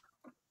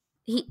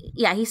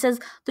 He says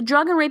the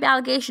drug and rape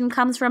allegation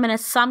comes from an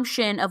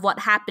assumption of what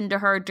happened to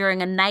her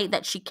during a night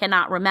that she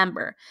cannot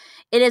remember.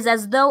 It is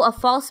as though a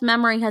false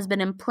memory has been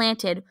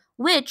implanted,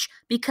 which,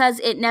 because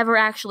it never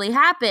actually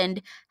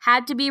happened,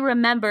 had to be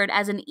remembered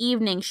as an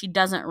evening she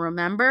doesn't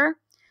remember,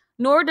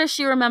 nor does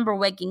she remember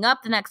waking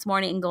up the next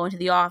morning and going to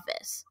the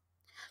office.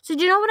 So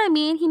do you know what I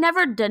mean? He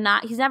never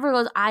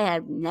goes, I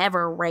have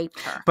never raped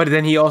her. But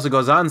then he also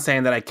goes on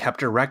saying that I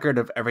kept a record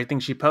of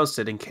everything she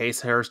posted in case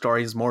her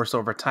story is morphed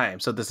over time.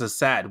 So this is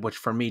sad, which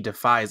for me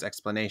defies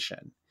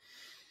explanation.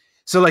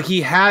 So, like,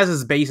 he has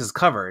his bases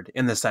covered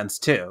in the sense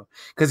too,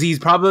 because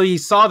he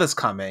saw this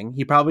coming.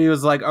 He probably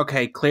was like,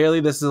 okay, clearly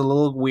this is a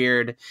little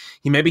weird.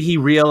 Maybe he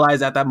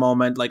realized at that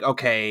moment, like,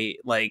 okay,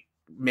 like,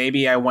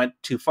 maybe I went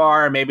too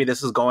far. Maybe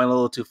this is going a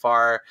little too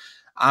far.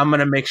 I'm going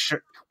to make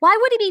sure. Why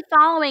would he be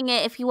following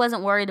it if he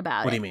wasn't worried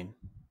about it? What do you mean?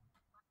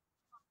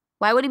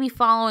 Why would he be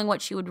following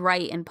what she would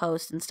write and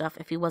post and stuff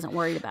if he wasn't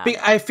worried about it?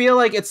 I feel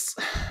like it's,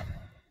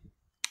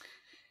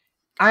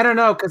 I don't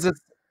know, because it's,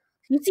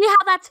 you see how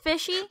that's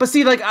fishy? But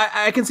see, like,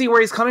 I can see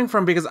where he's coming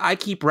from because I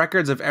keep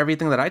records of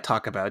everything that I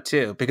talk about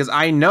too, because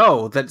I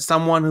know that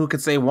someone who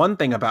could say one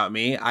thing about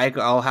me,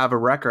 I'll have a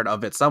record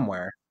of it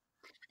somewhere.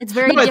 It's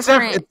very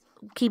different.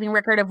 Keeping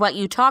record of what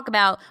you talk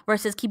about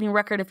versus keeping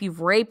record if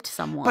you've raped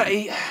someone. But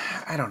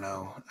I don't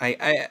know.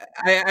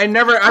 I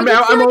never. I'm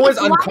always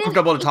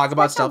uncomfortable to talk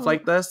about stuff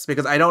like this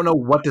because I don't know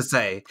what to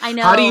say. I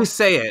know. How do you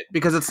say it?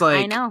 Because it's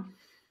like, I know.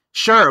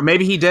 Sure,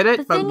 maybe he did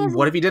it, but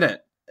what if he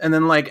didn't? And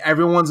then, like,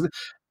 everyone's.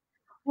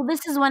 Well,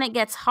 this is when it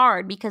gets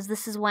hard because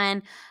this is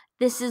when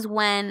this is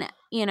a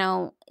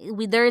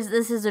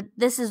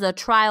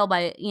trial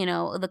by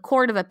the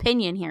court of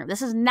opinion here.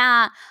 This is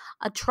not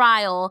a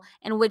trial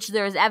in which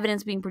there is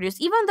evidence being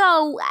produced, even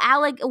though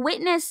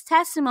witness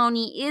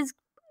testimony is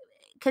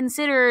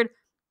considered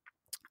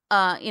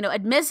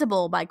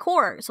admissible by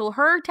court. So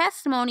her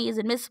testimony is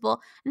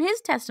admissible and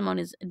his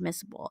testimony is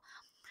admissible.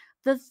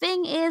 The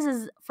thing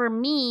is for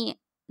me,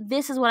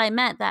 this is what I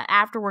meant, that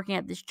after working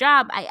at this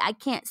job, I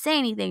can't say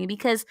anything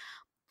because,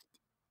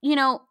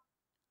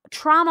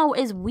 trauma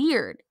is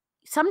weird.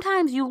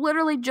 Sometimes you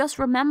literally just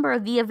remember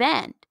the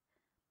event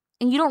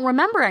and you don't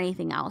remember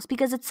anything else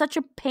because it's such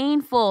a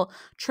painful,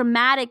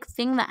 traumatic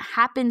thing that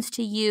happens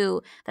to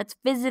you that's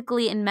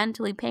physically and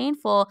mentally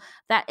painful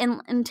that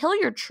until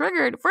you're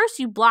triggered, first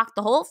you block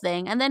the whole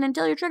thing, and then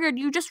until you're triggered,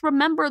 you just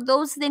remember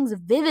those things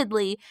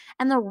vividly,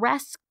 and the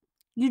rest,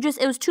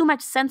 it was too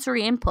much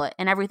sensory input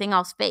and everything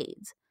else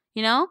fades,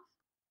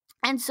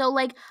 And so,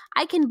 like,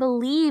 I can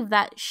believe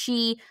that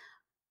she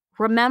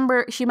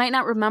might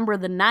not remember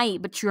the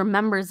night, but she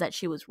remembers that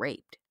she was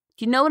raped.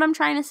 Do you know what I'm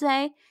trying to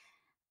say?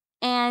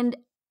 And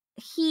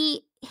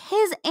his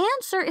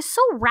answer is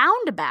so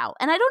roundabout.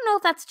 And I don't know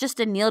if that's just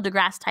a Neil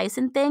deGrasse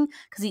Tyson thing,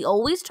 because he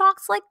always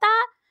talks like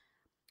that.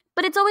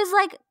 But it's always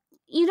like,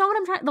 you know what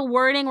I'm trying, the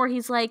wording where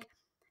he's like,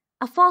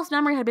 a false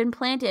memory had been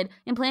implanted,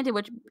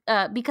 which,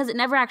 because it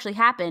never actually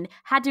happened,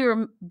 had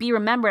to be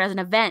remembered as an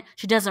event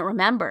she doesn't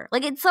remember.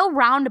 Like, it's so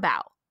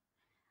roundabout.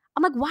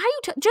 I'm like, why are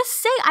you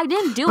just say I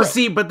didn't do it?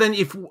 See, but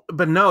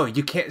no,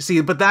 you can't see.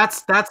 But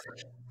that's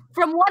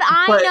from what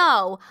I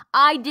know,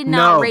 I did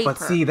not rape her. No,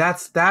 but see,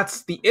 that's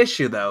the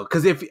issue though,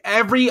 because if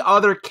every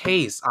other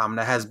case,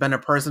 Amina, has been a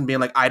person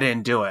being like, I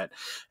didn't do it,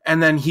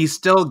 and then he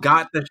still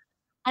got the.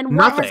 And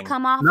what has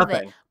come off of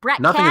it?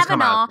 Brett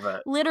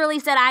Kavanaugh literally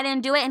said, I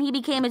didn't do it, and he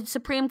became a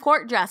Supreme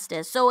Court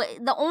justice. So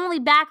the only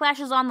backlash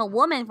is on the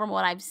woman from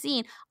what I've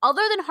seen,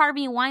 other than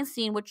Harvey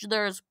Weinstein, which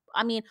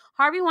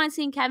Harvey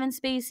Weinstein, Kevin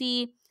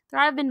Spacey, there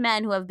have been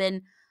men who have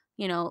been,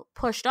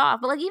 pushed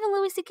off. But, like, even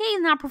Louis C.K.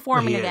 is not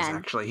performing again.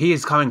 Actually. He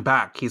is coming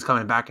back. He's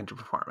coming back into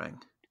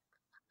performing.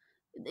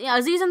 Yeah,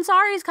 Aziz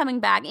Ansari is coming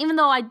back, even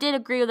though I did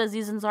agree with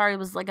Aziz Ansari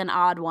was, like, an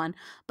odd one.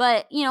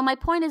 But, my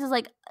point is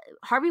like,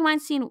 Harvey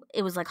Weinstein,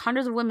 it was like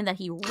hundreds of women that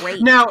he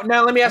raped. Now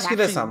let me ask like you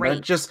this, actually Samrah.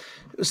 raped. Just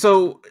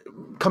so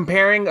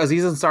comparing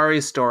Aziz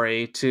Ansari's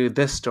story to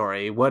this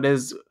story, what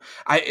is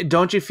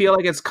don't you feel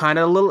like it's kind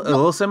of a The,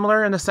 little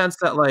similar in the sense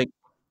that like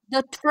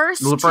the the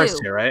first first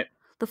two, two, right?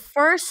 the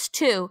first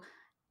two,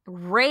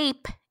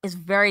 rape is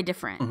very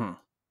different. Mm-hmm.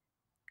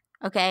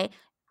 Okay,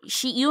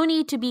 you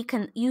need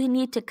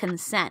to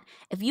consent.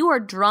 If you are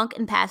drunk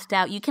and passed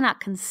out, you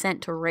cannot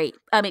consent to rape.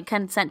 I mean,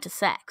 consent to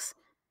sex.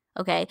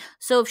 Okay,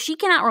 so if she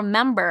cannot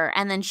remember,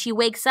 and then she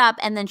wakes up,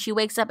 and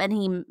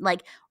he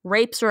like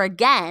rapes her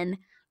again,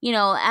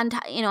 and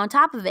on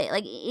top of it,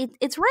 like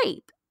it's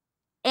rape.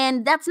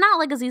 And that's not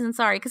like Aziz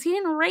Ansari, because he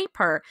didn't rape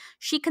her.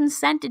 She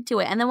consented to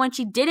it. And then when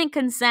she didn't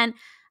consent,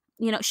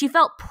 she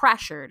felt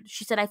pressured.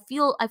 She said, I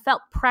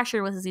felt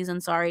pressured with Aziz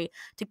Ansari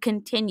to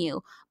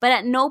continue. But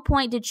at no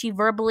point did she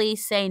verbally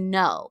say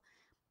no.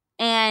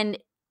 And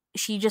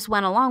she just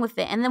went along with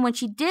it. And then when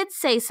she did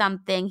say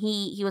something,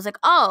 he was like,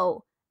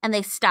 oh, and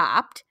they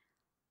stopped.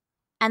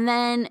 And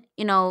then,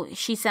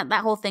 she sent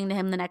that whole thing to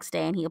him the next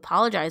day, and he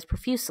apologized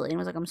profusely and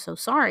was like, I'm so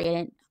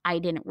sorry. I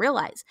didn't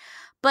realize.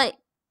 But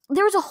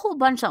there was a whole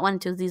bunch that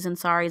went into Aziz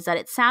Ansari's that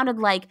it sounded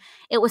like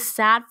it was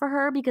sad for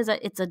her, because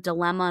it's a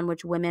dilemma in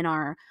which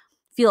women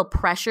feel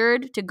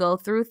pressured to go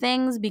through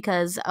things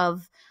because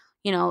of,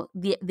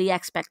 the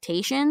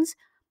expectations.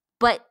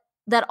 But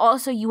that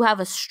also you have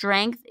a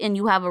strength and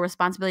you have a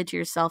responsibility to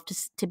yourself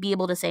to be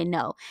able to say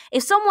no.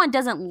 If someone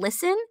doesn't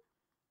listen,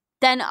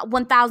 then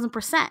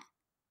 1000%.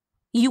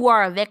 You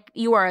are a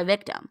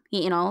victim.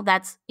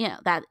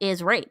 That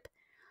is rape.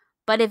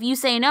 But if you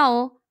say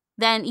no,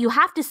 then you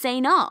have to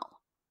say no.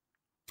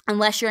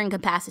 Unless you're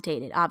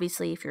incapacitated.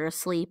 Obviously, if you're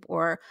asleep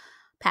or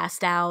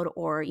passed out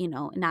or,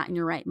 not in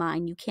your right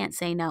mind, you can't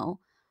say no.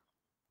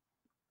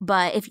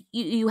 But if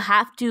you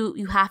have to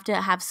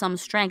have some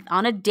strength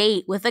on a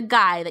date with a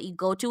guy that you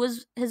go to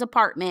his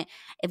apartment.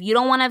 If you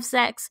don't want to have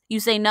sex,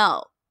 you say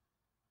no.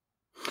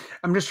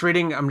 I'm just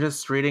reading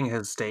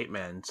his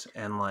statement,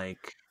 and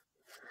like,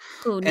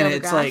 Who, and Neil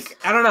it's deGrasse? like,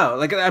 I don't know,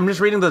 like I'm just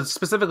reading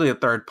specifically the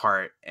third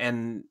part,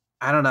 and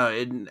I don't know.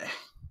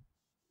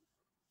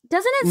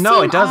 Doesn't it No,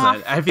 seem it doesn't.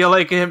 off? I feel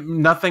like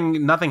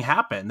nothing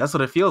happened. That's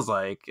what it feels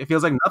like. It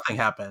feels like nothing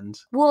happened.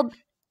 Well,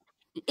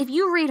 if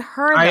you read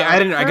her, I though,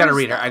 didn't. I gotta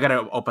read her. I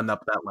gotta open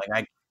up that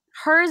link.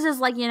 hers is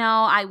like,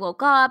 I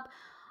woke up,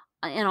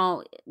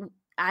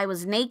 I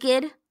was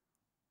naked.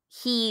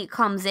 He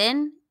comes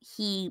in,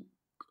 he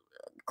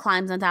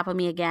climbs on top of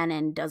me again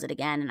and does it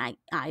again, and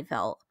I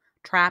felt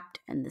trapped,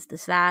 and this,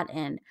 that,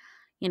 and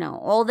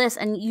all this,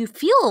 and you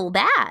feel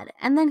bad.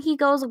 And then he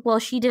goes, well,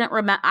 she doesn't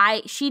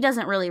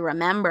really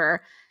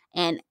remember,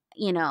 and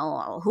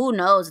who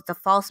knows, it's a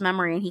false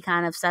memory. And he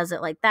kind of says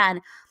it like that.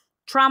 And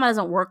trauma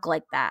doesn't work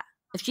like that.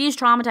 If she's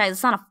traumatized,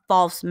 it's not a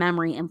false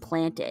memory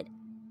implanted.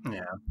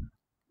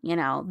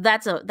 Yeah.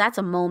 That's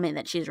a moment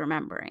that she's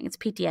remembering. It's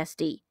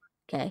PTSD.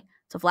 Okay,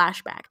 it's a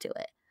flashback to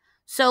it.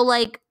 So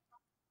like,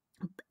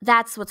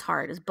 that's what's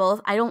hard, is both.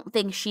 I don't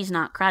think she's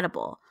not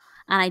credible,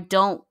 and I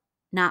don't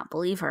not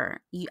believe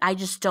her. I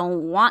just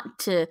don't want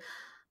to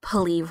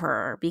believe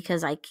her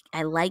because I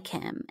like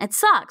him. It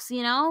sucks,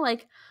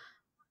 like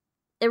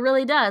it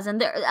really does. And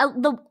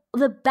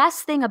the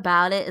best thing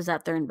about it is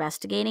that they're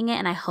investigating it,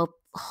 and I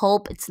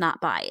hope it's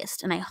not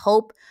biased, and I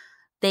hope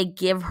they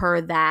give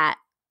her that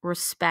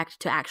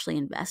respect to actually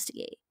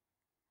investigate.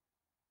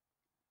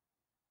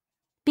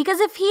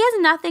 Because if he has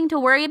nothing to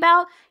worry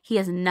about, he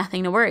has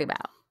nothing to worry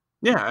about.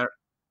 Yeah.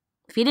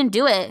 If he didn't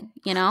do it,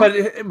 But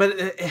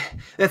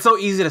it's so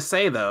easy to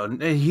say, though.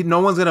 No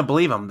one's gonna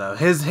believe him, though.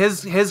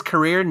 His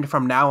career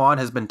from now on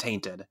has been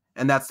tainted,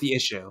 and that's the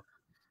issue.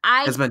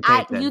 Has been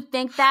tainted. You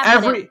think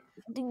that, but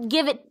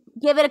give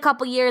it a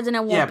couple years and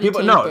it won't be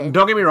tainted. No,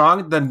 don't get me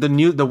wrong.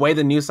 The way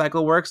the news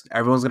cycle works,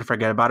 everyone's gonna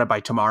forget about it by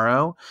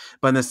tomorrow.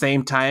 But at the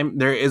same time,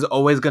 there is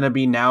always gonna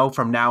be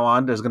from now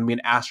on. There's gonna be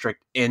an asterisk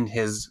in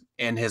his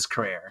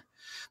career.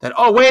 That,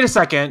 oh, wait a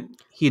second,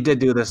 he did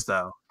do this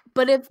though.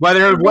 But if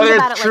whether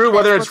it's true, like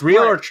whether it's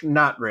real or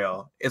not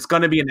real, it's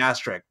going to be an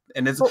asterisk,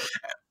 and it's.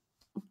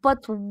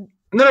 But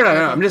no.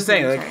 I'm just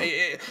saying, like,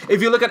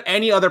 if you look at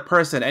any other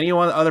person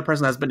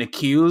that's been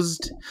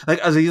accused, like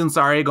Aziz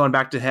Ansari, going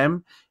back to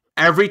him,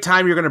 every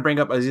time you're going to bring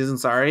up Aziz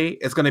Ansari,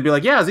 it's going to be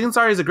like, yeah, Aziz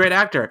Ansari is a great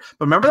actor,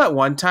 but remember that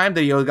one time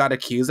that you got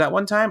accused? That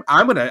one time,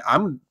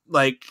 I'm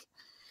like,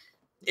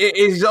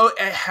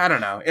 I don't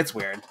know. It's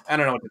weird. I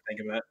don't know what to think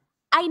of it.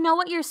 I know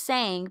what you're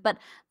saying, but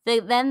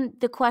then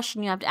the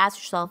question you have to ask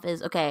yourself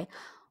is, okay,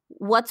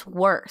 what's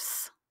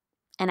worse,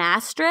 an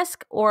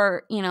asterisk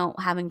or,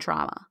 having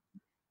trauma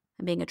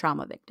and being a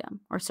trauma victim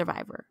or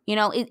survivor?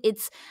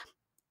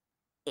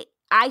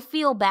 I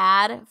feel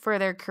bad for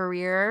their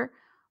career,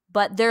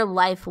 but their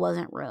life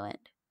wasn't ruined.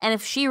 And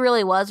if she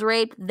really was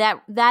raped,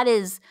 that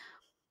is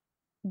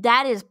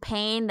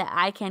pain that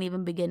I can't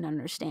even begin to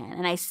understand.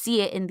 And I see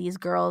it in these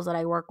girls that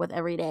I work with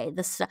every day.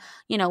 This,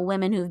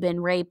 women who've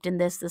been raped and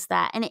this,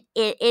 that. And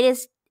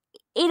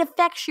it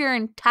affects your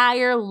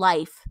entire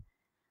life.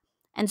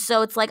 And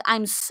so it's like,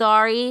 I'm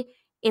sorry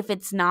if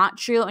it's not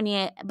true.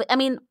 But I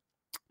mean,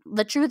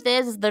 the truth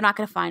is they're not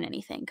going to find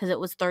anything because it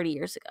was 30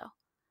 years ago.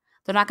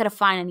 They're not going to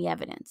find any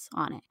evidence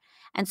on it.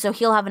 And so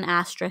he'll have an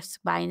asterisk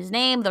by his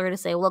name. They're going to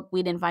say, look,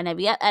 we didn't find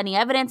any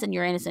evidence and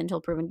you're innocent until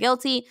proven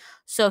guilty.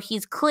 So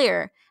he's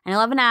clear. And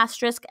he'll have an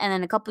asterisk. And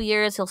in a couple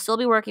years, he'll still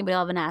be working, but he'll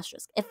have an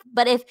asterisk.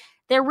 But if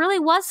there really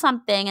was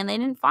something and they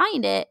didn't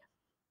find it,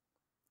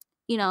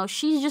 you know,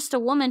 she's just a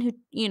woman who,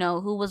 you know,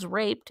 who was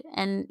raped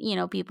and, you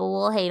know, people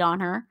will hate on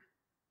her.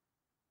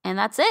 And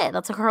that's it.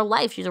 That's like her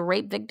life. She's a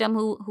rape victim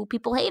who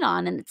people hate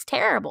on, and it's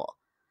terrible.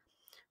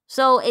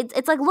 So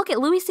it's like, look at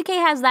Louis C.K.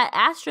 has that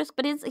asterisk,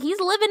 but he's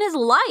living his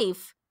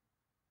life.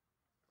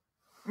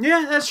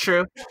 Yeah, that's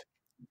true.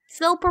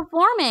 Still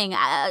performing.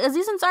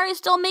 Aziz Ansari is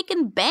still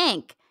making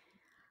bank.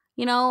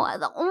 You know,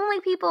 the only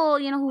people,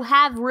 you know, who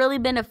have really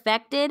been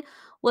affected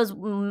was,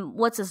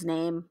 what's his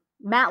name?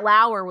 Matt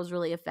Lauer was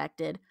really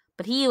affected,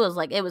 but he was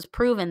like, it was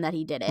proven that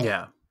he did it.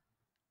 Yeah.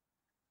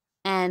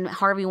 And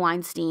Harvey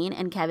Weinstein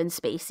and Kevin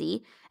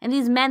Spacey and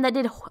these men that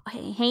did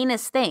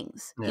heinous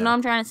things. Yeah. You know what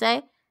I'm trying to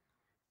say?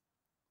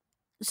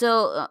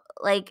 So,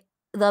 like,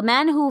 the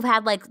men who've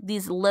had, like,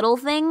 these little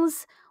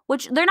things,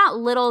 which they're not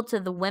little to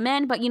the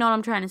women, but you know what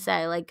I'm trying to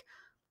say? Like,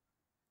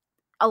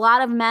 a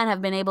lot of men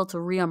have been able to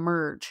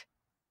reemerge.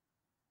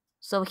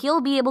 So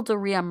he'll be able to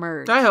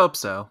reemerge. I hope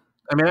so.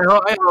 I mean,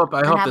 I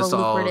hope this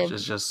all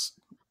is just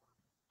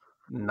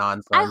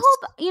nonsense. I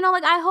hope, you know,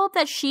 like, I hope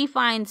that she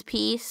finds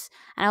peace,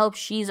 and I hope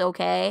she's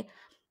okay.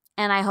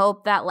 And I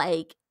hope that,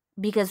 like,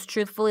 because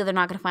truthfully, they're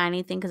not going to find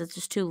anything because it's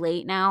just too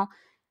late now.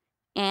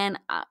 And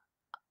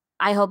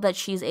I hope that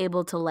she's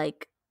able to,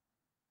 like,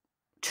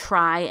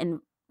 try and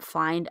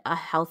find a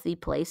healthy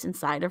place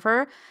inside of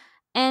her.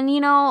 And, you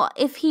know,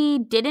 if he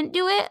didn't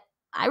do it,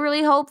 I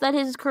really hope that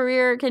his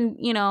career can,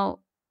 you know,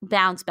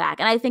 bounce back.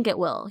 And I think it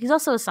will. He's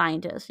also a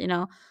scientist, you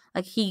know,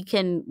 like, he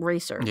can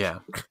research. Yeah.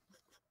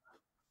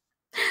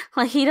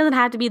 Like, he doesn't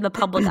have to be in the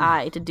public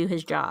eye to do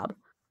his job.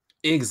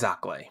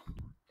 Exactly.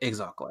 I'm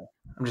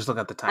just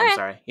looking at the time. Right.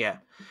 Sorry. Yeah.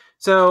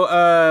 So,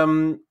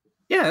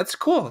 yeah, that's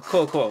cool.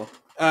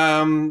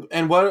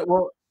 And what?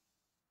 Well,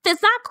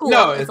 it's not cool.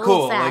 No, it's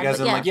cool. Sad, like, as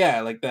in, like,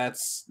 yeah, like,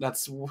 that's.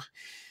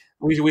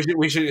 We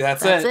should.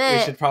 That's it.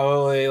 We should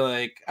probably,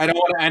 like. I don't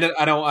want to end it.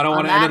 I don't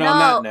want to end it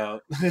on that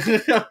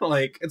note.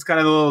 Like, it's kind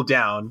of a little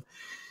down.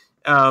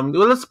 Well,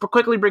 let's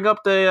quickly bring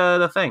up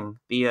the thing.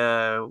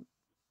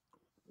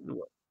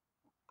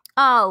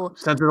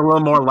 Since it's a little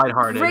more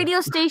lighthearted.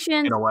 Radio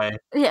stations, in a way.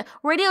 Yeah,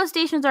 radio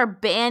stations are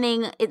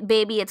banning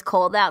 "Baby It's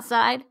Cold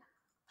Outside."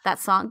 That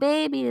song,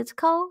 "Baby It's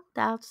Cold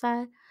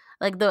Outside,"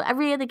 like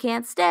every other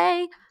can't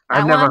stay.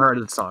 I've never heard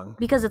the song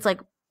because it's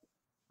like,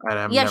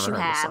 yes, you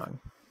have. The song.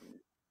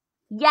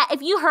 Yeah,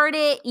 if you heard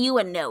it, you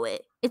would know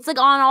it. It's like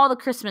on all the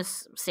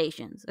Christmas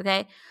stations,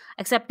 okay?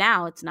 Except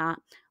now it's not.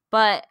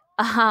 But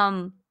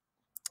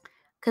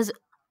because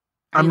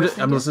I'm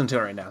listening to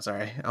it right now.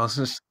 Sorry, I was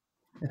just.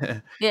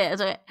 Yeah,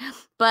 it's okay.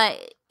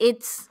 But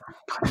it's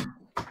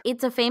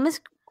a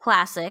famous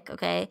classic,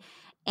 okay?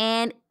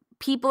 And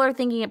people are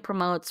thinking it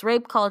promotes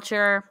rape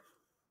culture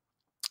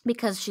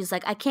because she's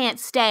like, I can't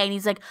stay. And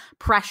he's like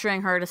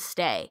pressuring her to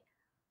stay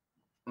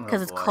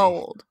because it's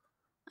cold.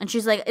 And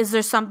she's like, is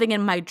there something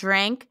in my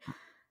drink?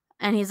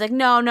 And he's like,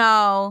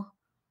 no,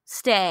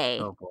 stay.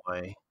 Oh,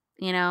 boy.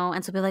 You know?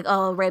 And so people are like,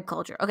 oh, rape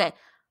culture. Okay.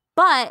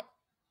 But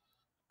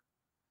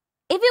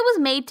if it was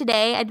made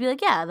today, I'd be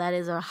like, yeah, that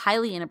is a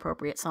highly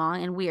inappropriate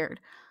song and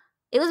weird.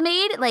 It was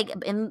made, like,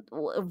 in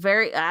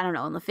I don't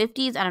know, in the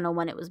 50s. I don't know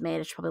when it was made.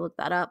 I should probably look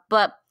that up.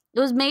 But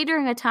it was made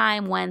during a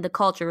time when the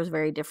culture was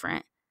very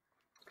different.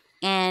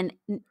 And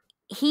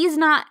he's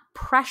not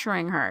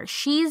pressuring her.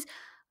 She's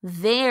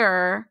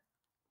there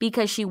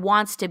because she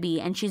wants to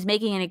be. And she's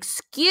making an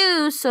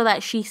excuse so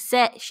that she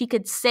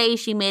could say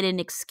she made an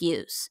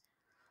excuse.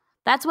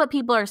 That's what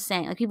people are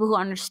saying. Like, people who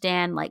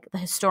understand, like, the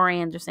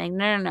historians are saying,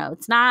 no,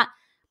 it's not.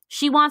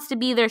 She wants to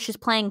be there. She's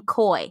playing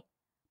coy.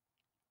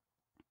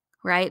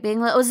 Right? Being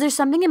like, was there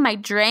something in my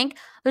drink?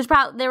 They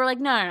were like,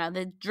 no.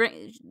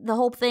 The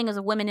whole thing is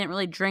that women didn't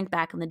really drink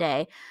back in the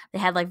day. They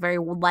had, like, very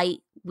light,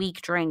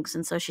 weak drinks.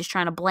 And so she's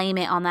trying to blame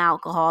it on the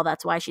alcohol.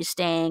 That's why she's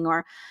staying.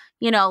 Or,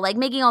 you know, like,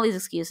 making all these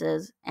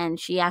excuses. And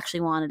she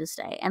actually wanted to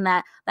stay. And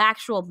that the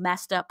actual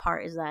messed up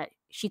part is that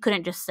she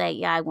couldn't just say,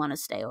 yeah, I want to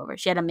stay over.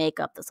 She had to make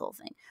up this whole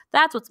thing.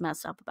 That's what's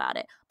messed up about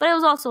it. But it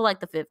was also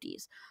like the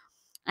 50s.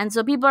 And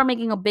so people are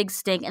making a big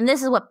stink. And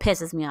this is what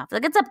pisses me off.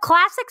 Like, it's a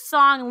classic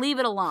song. Leave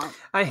it alone.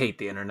 I hate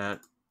the internet.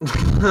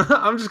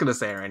 I'm just going to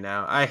say it right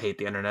now. I hate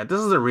the internet. This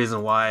is the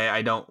reason why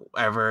I don't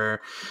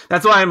ever...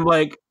 That's why I'm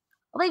like...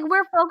 Like,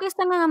 we're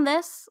focusing on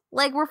this.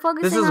 Like, we're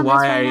focusing on this. This is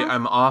why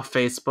I'm off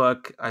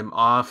Facebook. I'm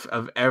off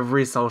of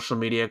every social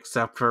media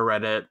except for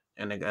Reddit.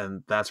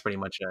 And that's pretty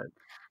much it.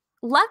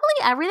 Luckily,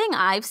 everything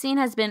I've seen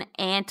has been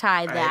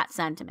anti that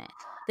sentiment.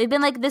 They've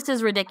been like, this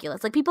is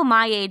ridiculous. Like, people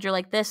my age are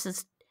like, this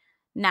is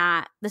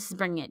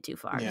bringing it too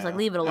far. Yeah, just like,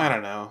 leave it alone. I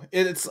don't know.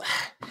 It's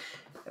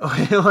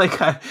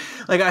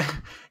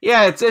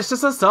Yeah, it's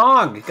just a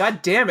song.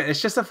 God damn it,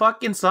 it's just a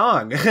fucking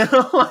song.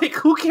 Like,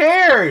 who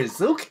cares?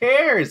 Who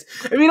cares?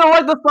 If you don't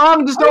like the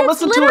song, just don't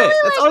listen to it.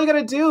 That's all you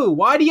gotta do.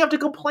 Why do you have to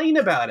complain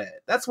about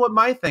it? That's what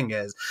my thing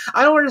is.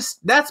 I don't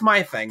understand. That's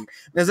my thing.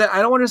 Is that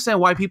I don't understand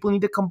why people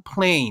need to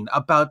complain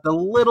about the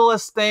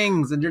littlest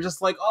things, and you're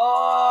just like,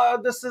 oh,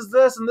 this is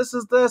this, and this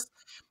is this.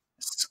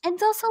 And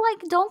it's also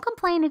like, don't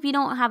complain if you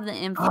don't have the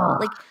info. Oh.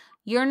 Like,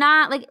 you're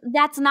not, like,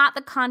 that's not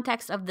the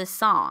context of this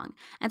song.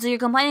 And so you're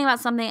complaining about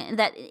something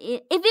that,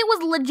 if it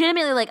was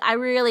legitimately like, I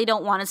really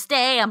don't want to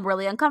stay, I'm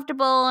really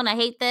uncomfortable, and I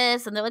hate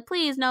this, and they're like,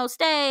 please, no,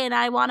 stay, and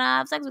I want to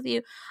have sex with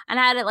you, and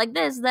I had it like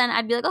this, then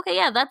I'd be like, okay,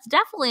 yeah, that's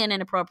definitely an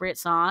inappropriate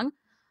song.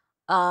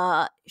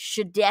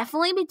 Should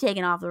definitely be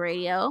taken off the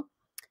radio.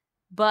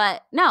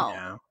 But no.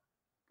 Yeah.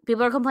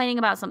 People are complaining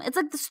about something. It's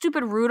like the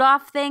stupid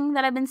Rudolph thing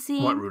that I've been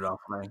seeing. What Rudolph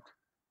thing?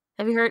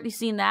 Have you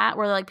seen that?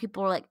 Where like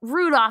people were like,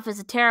 Rudolph is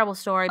a terrible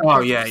story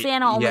because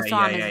Santa only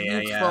saw him as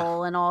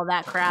youthful and all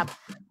that crap.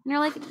 And you're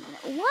like,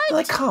 what?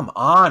 Like, come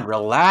on,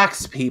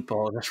 relax,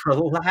 people. Just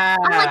relax.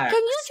 I'm like,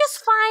 can you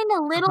just find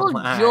a little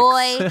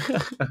joy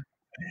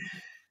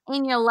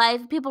in your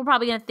life? People are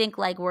probably gonna think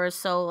like we're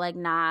so like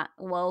not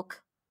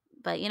woke.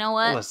 But you know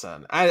what?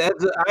 Listen, at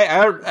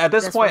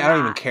this point, I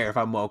don't even care if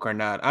I'm woke or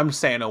not. I'm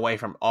staying away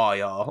from all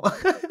y'all.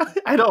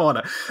 I don't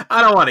want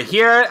to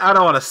hear it. I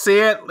don't want to see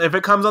it. If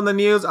it comes on the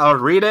news, I'll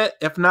read it.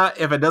 If not,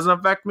 if it doesn't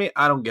affect me,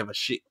 I don't give a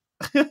shit.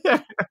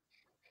 If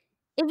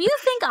you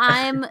think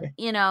I'm,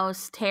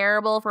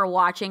 terrible for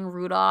watching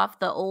Rudolph,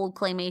 the old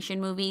claymation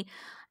movie,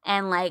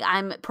 and like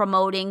I'm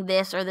promoting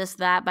this or this,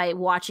 that by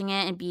watching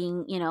it and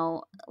being,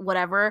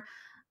 whatever,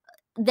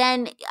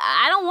 then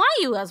I don't want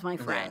you as my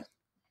friend. Yeah.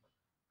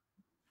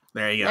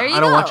 There you go. I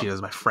don't want you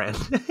as my friend.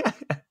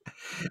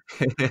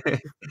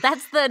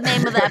 That's the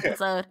name of the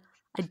episode.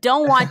 I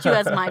don't want you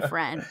as my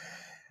friend.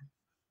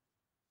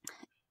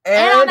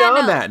 And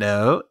on that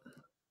note,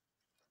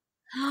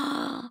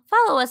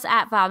 follow us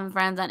at Bob and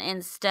Friends on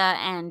Insta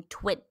and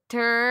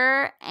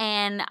Twitter,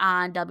 and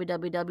on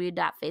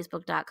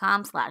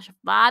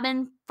www.facebook.com/Bob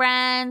and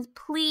Friends.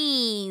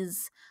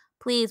 Please,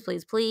 please,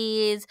 please,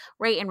 please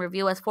rate and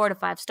review us 4 to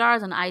 5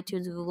 stars on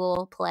iTunes,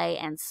 Google Play,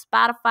 and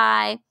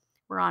Spotify.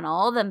 We're on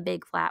all them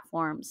big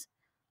platforms.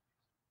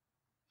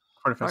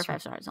 4 to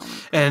 5 stars only.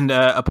 And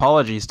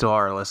apologies to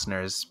our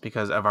listeners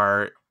because of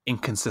our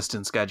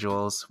inconsistent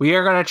schedules. We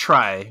are going to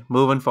try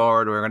moving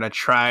forward. We're going to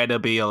try to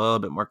be a little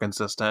bit more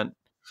consistent.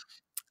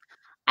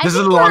 This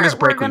is the longest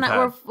break we've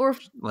had. We're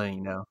letting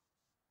you know.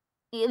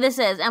 This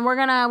is, and we're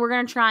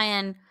gonna try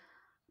and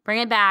bring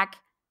it back.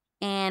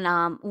 And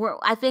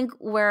I think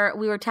we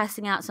were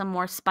testing out some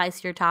more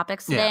spicier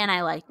topics today, and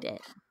I liked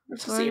it.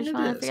 So we're just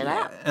trying to figure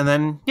that out. And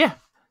then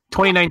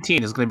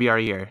 2019 is going to be our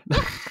year. It's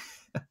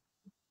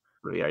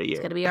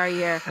going to be our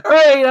year. All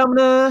right,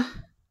 Amina.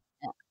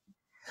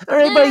 All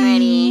right,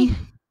 bye.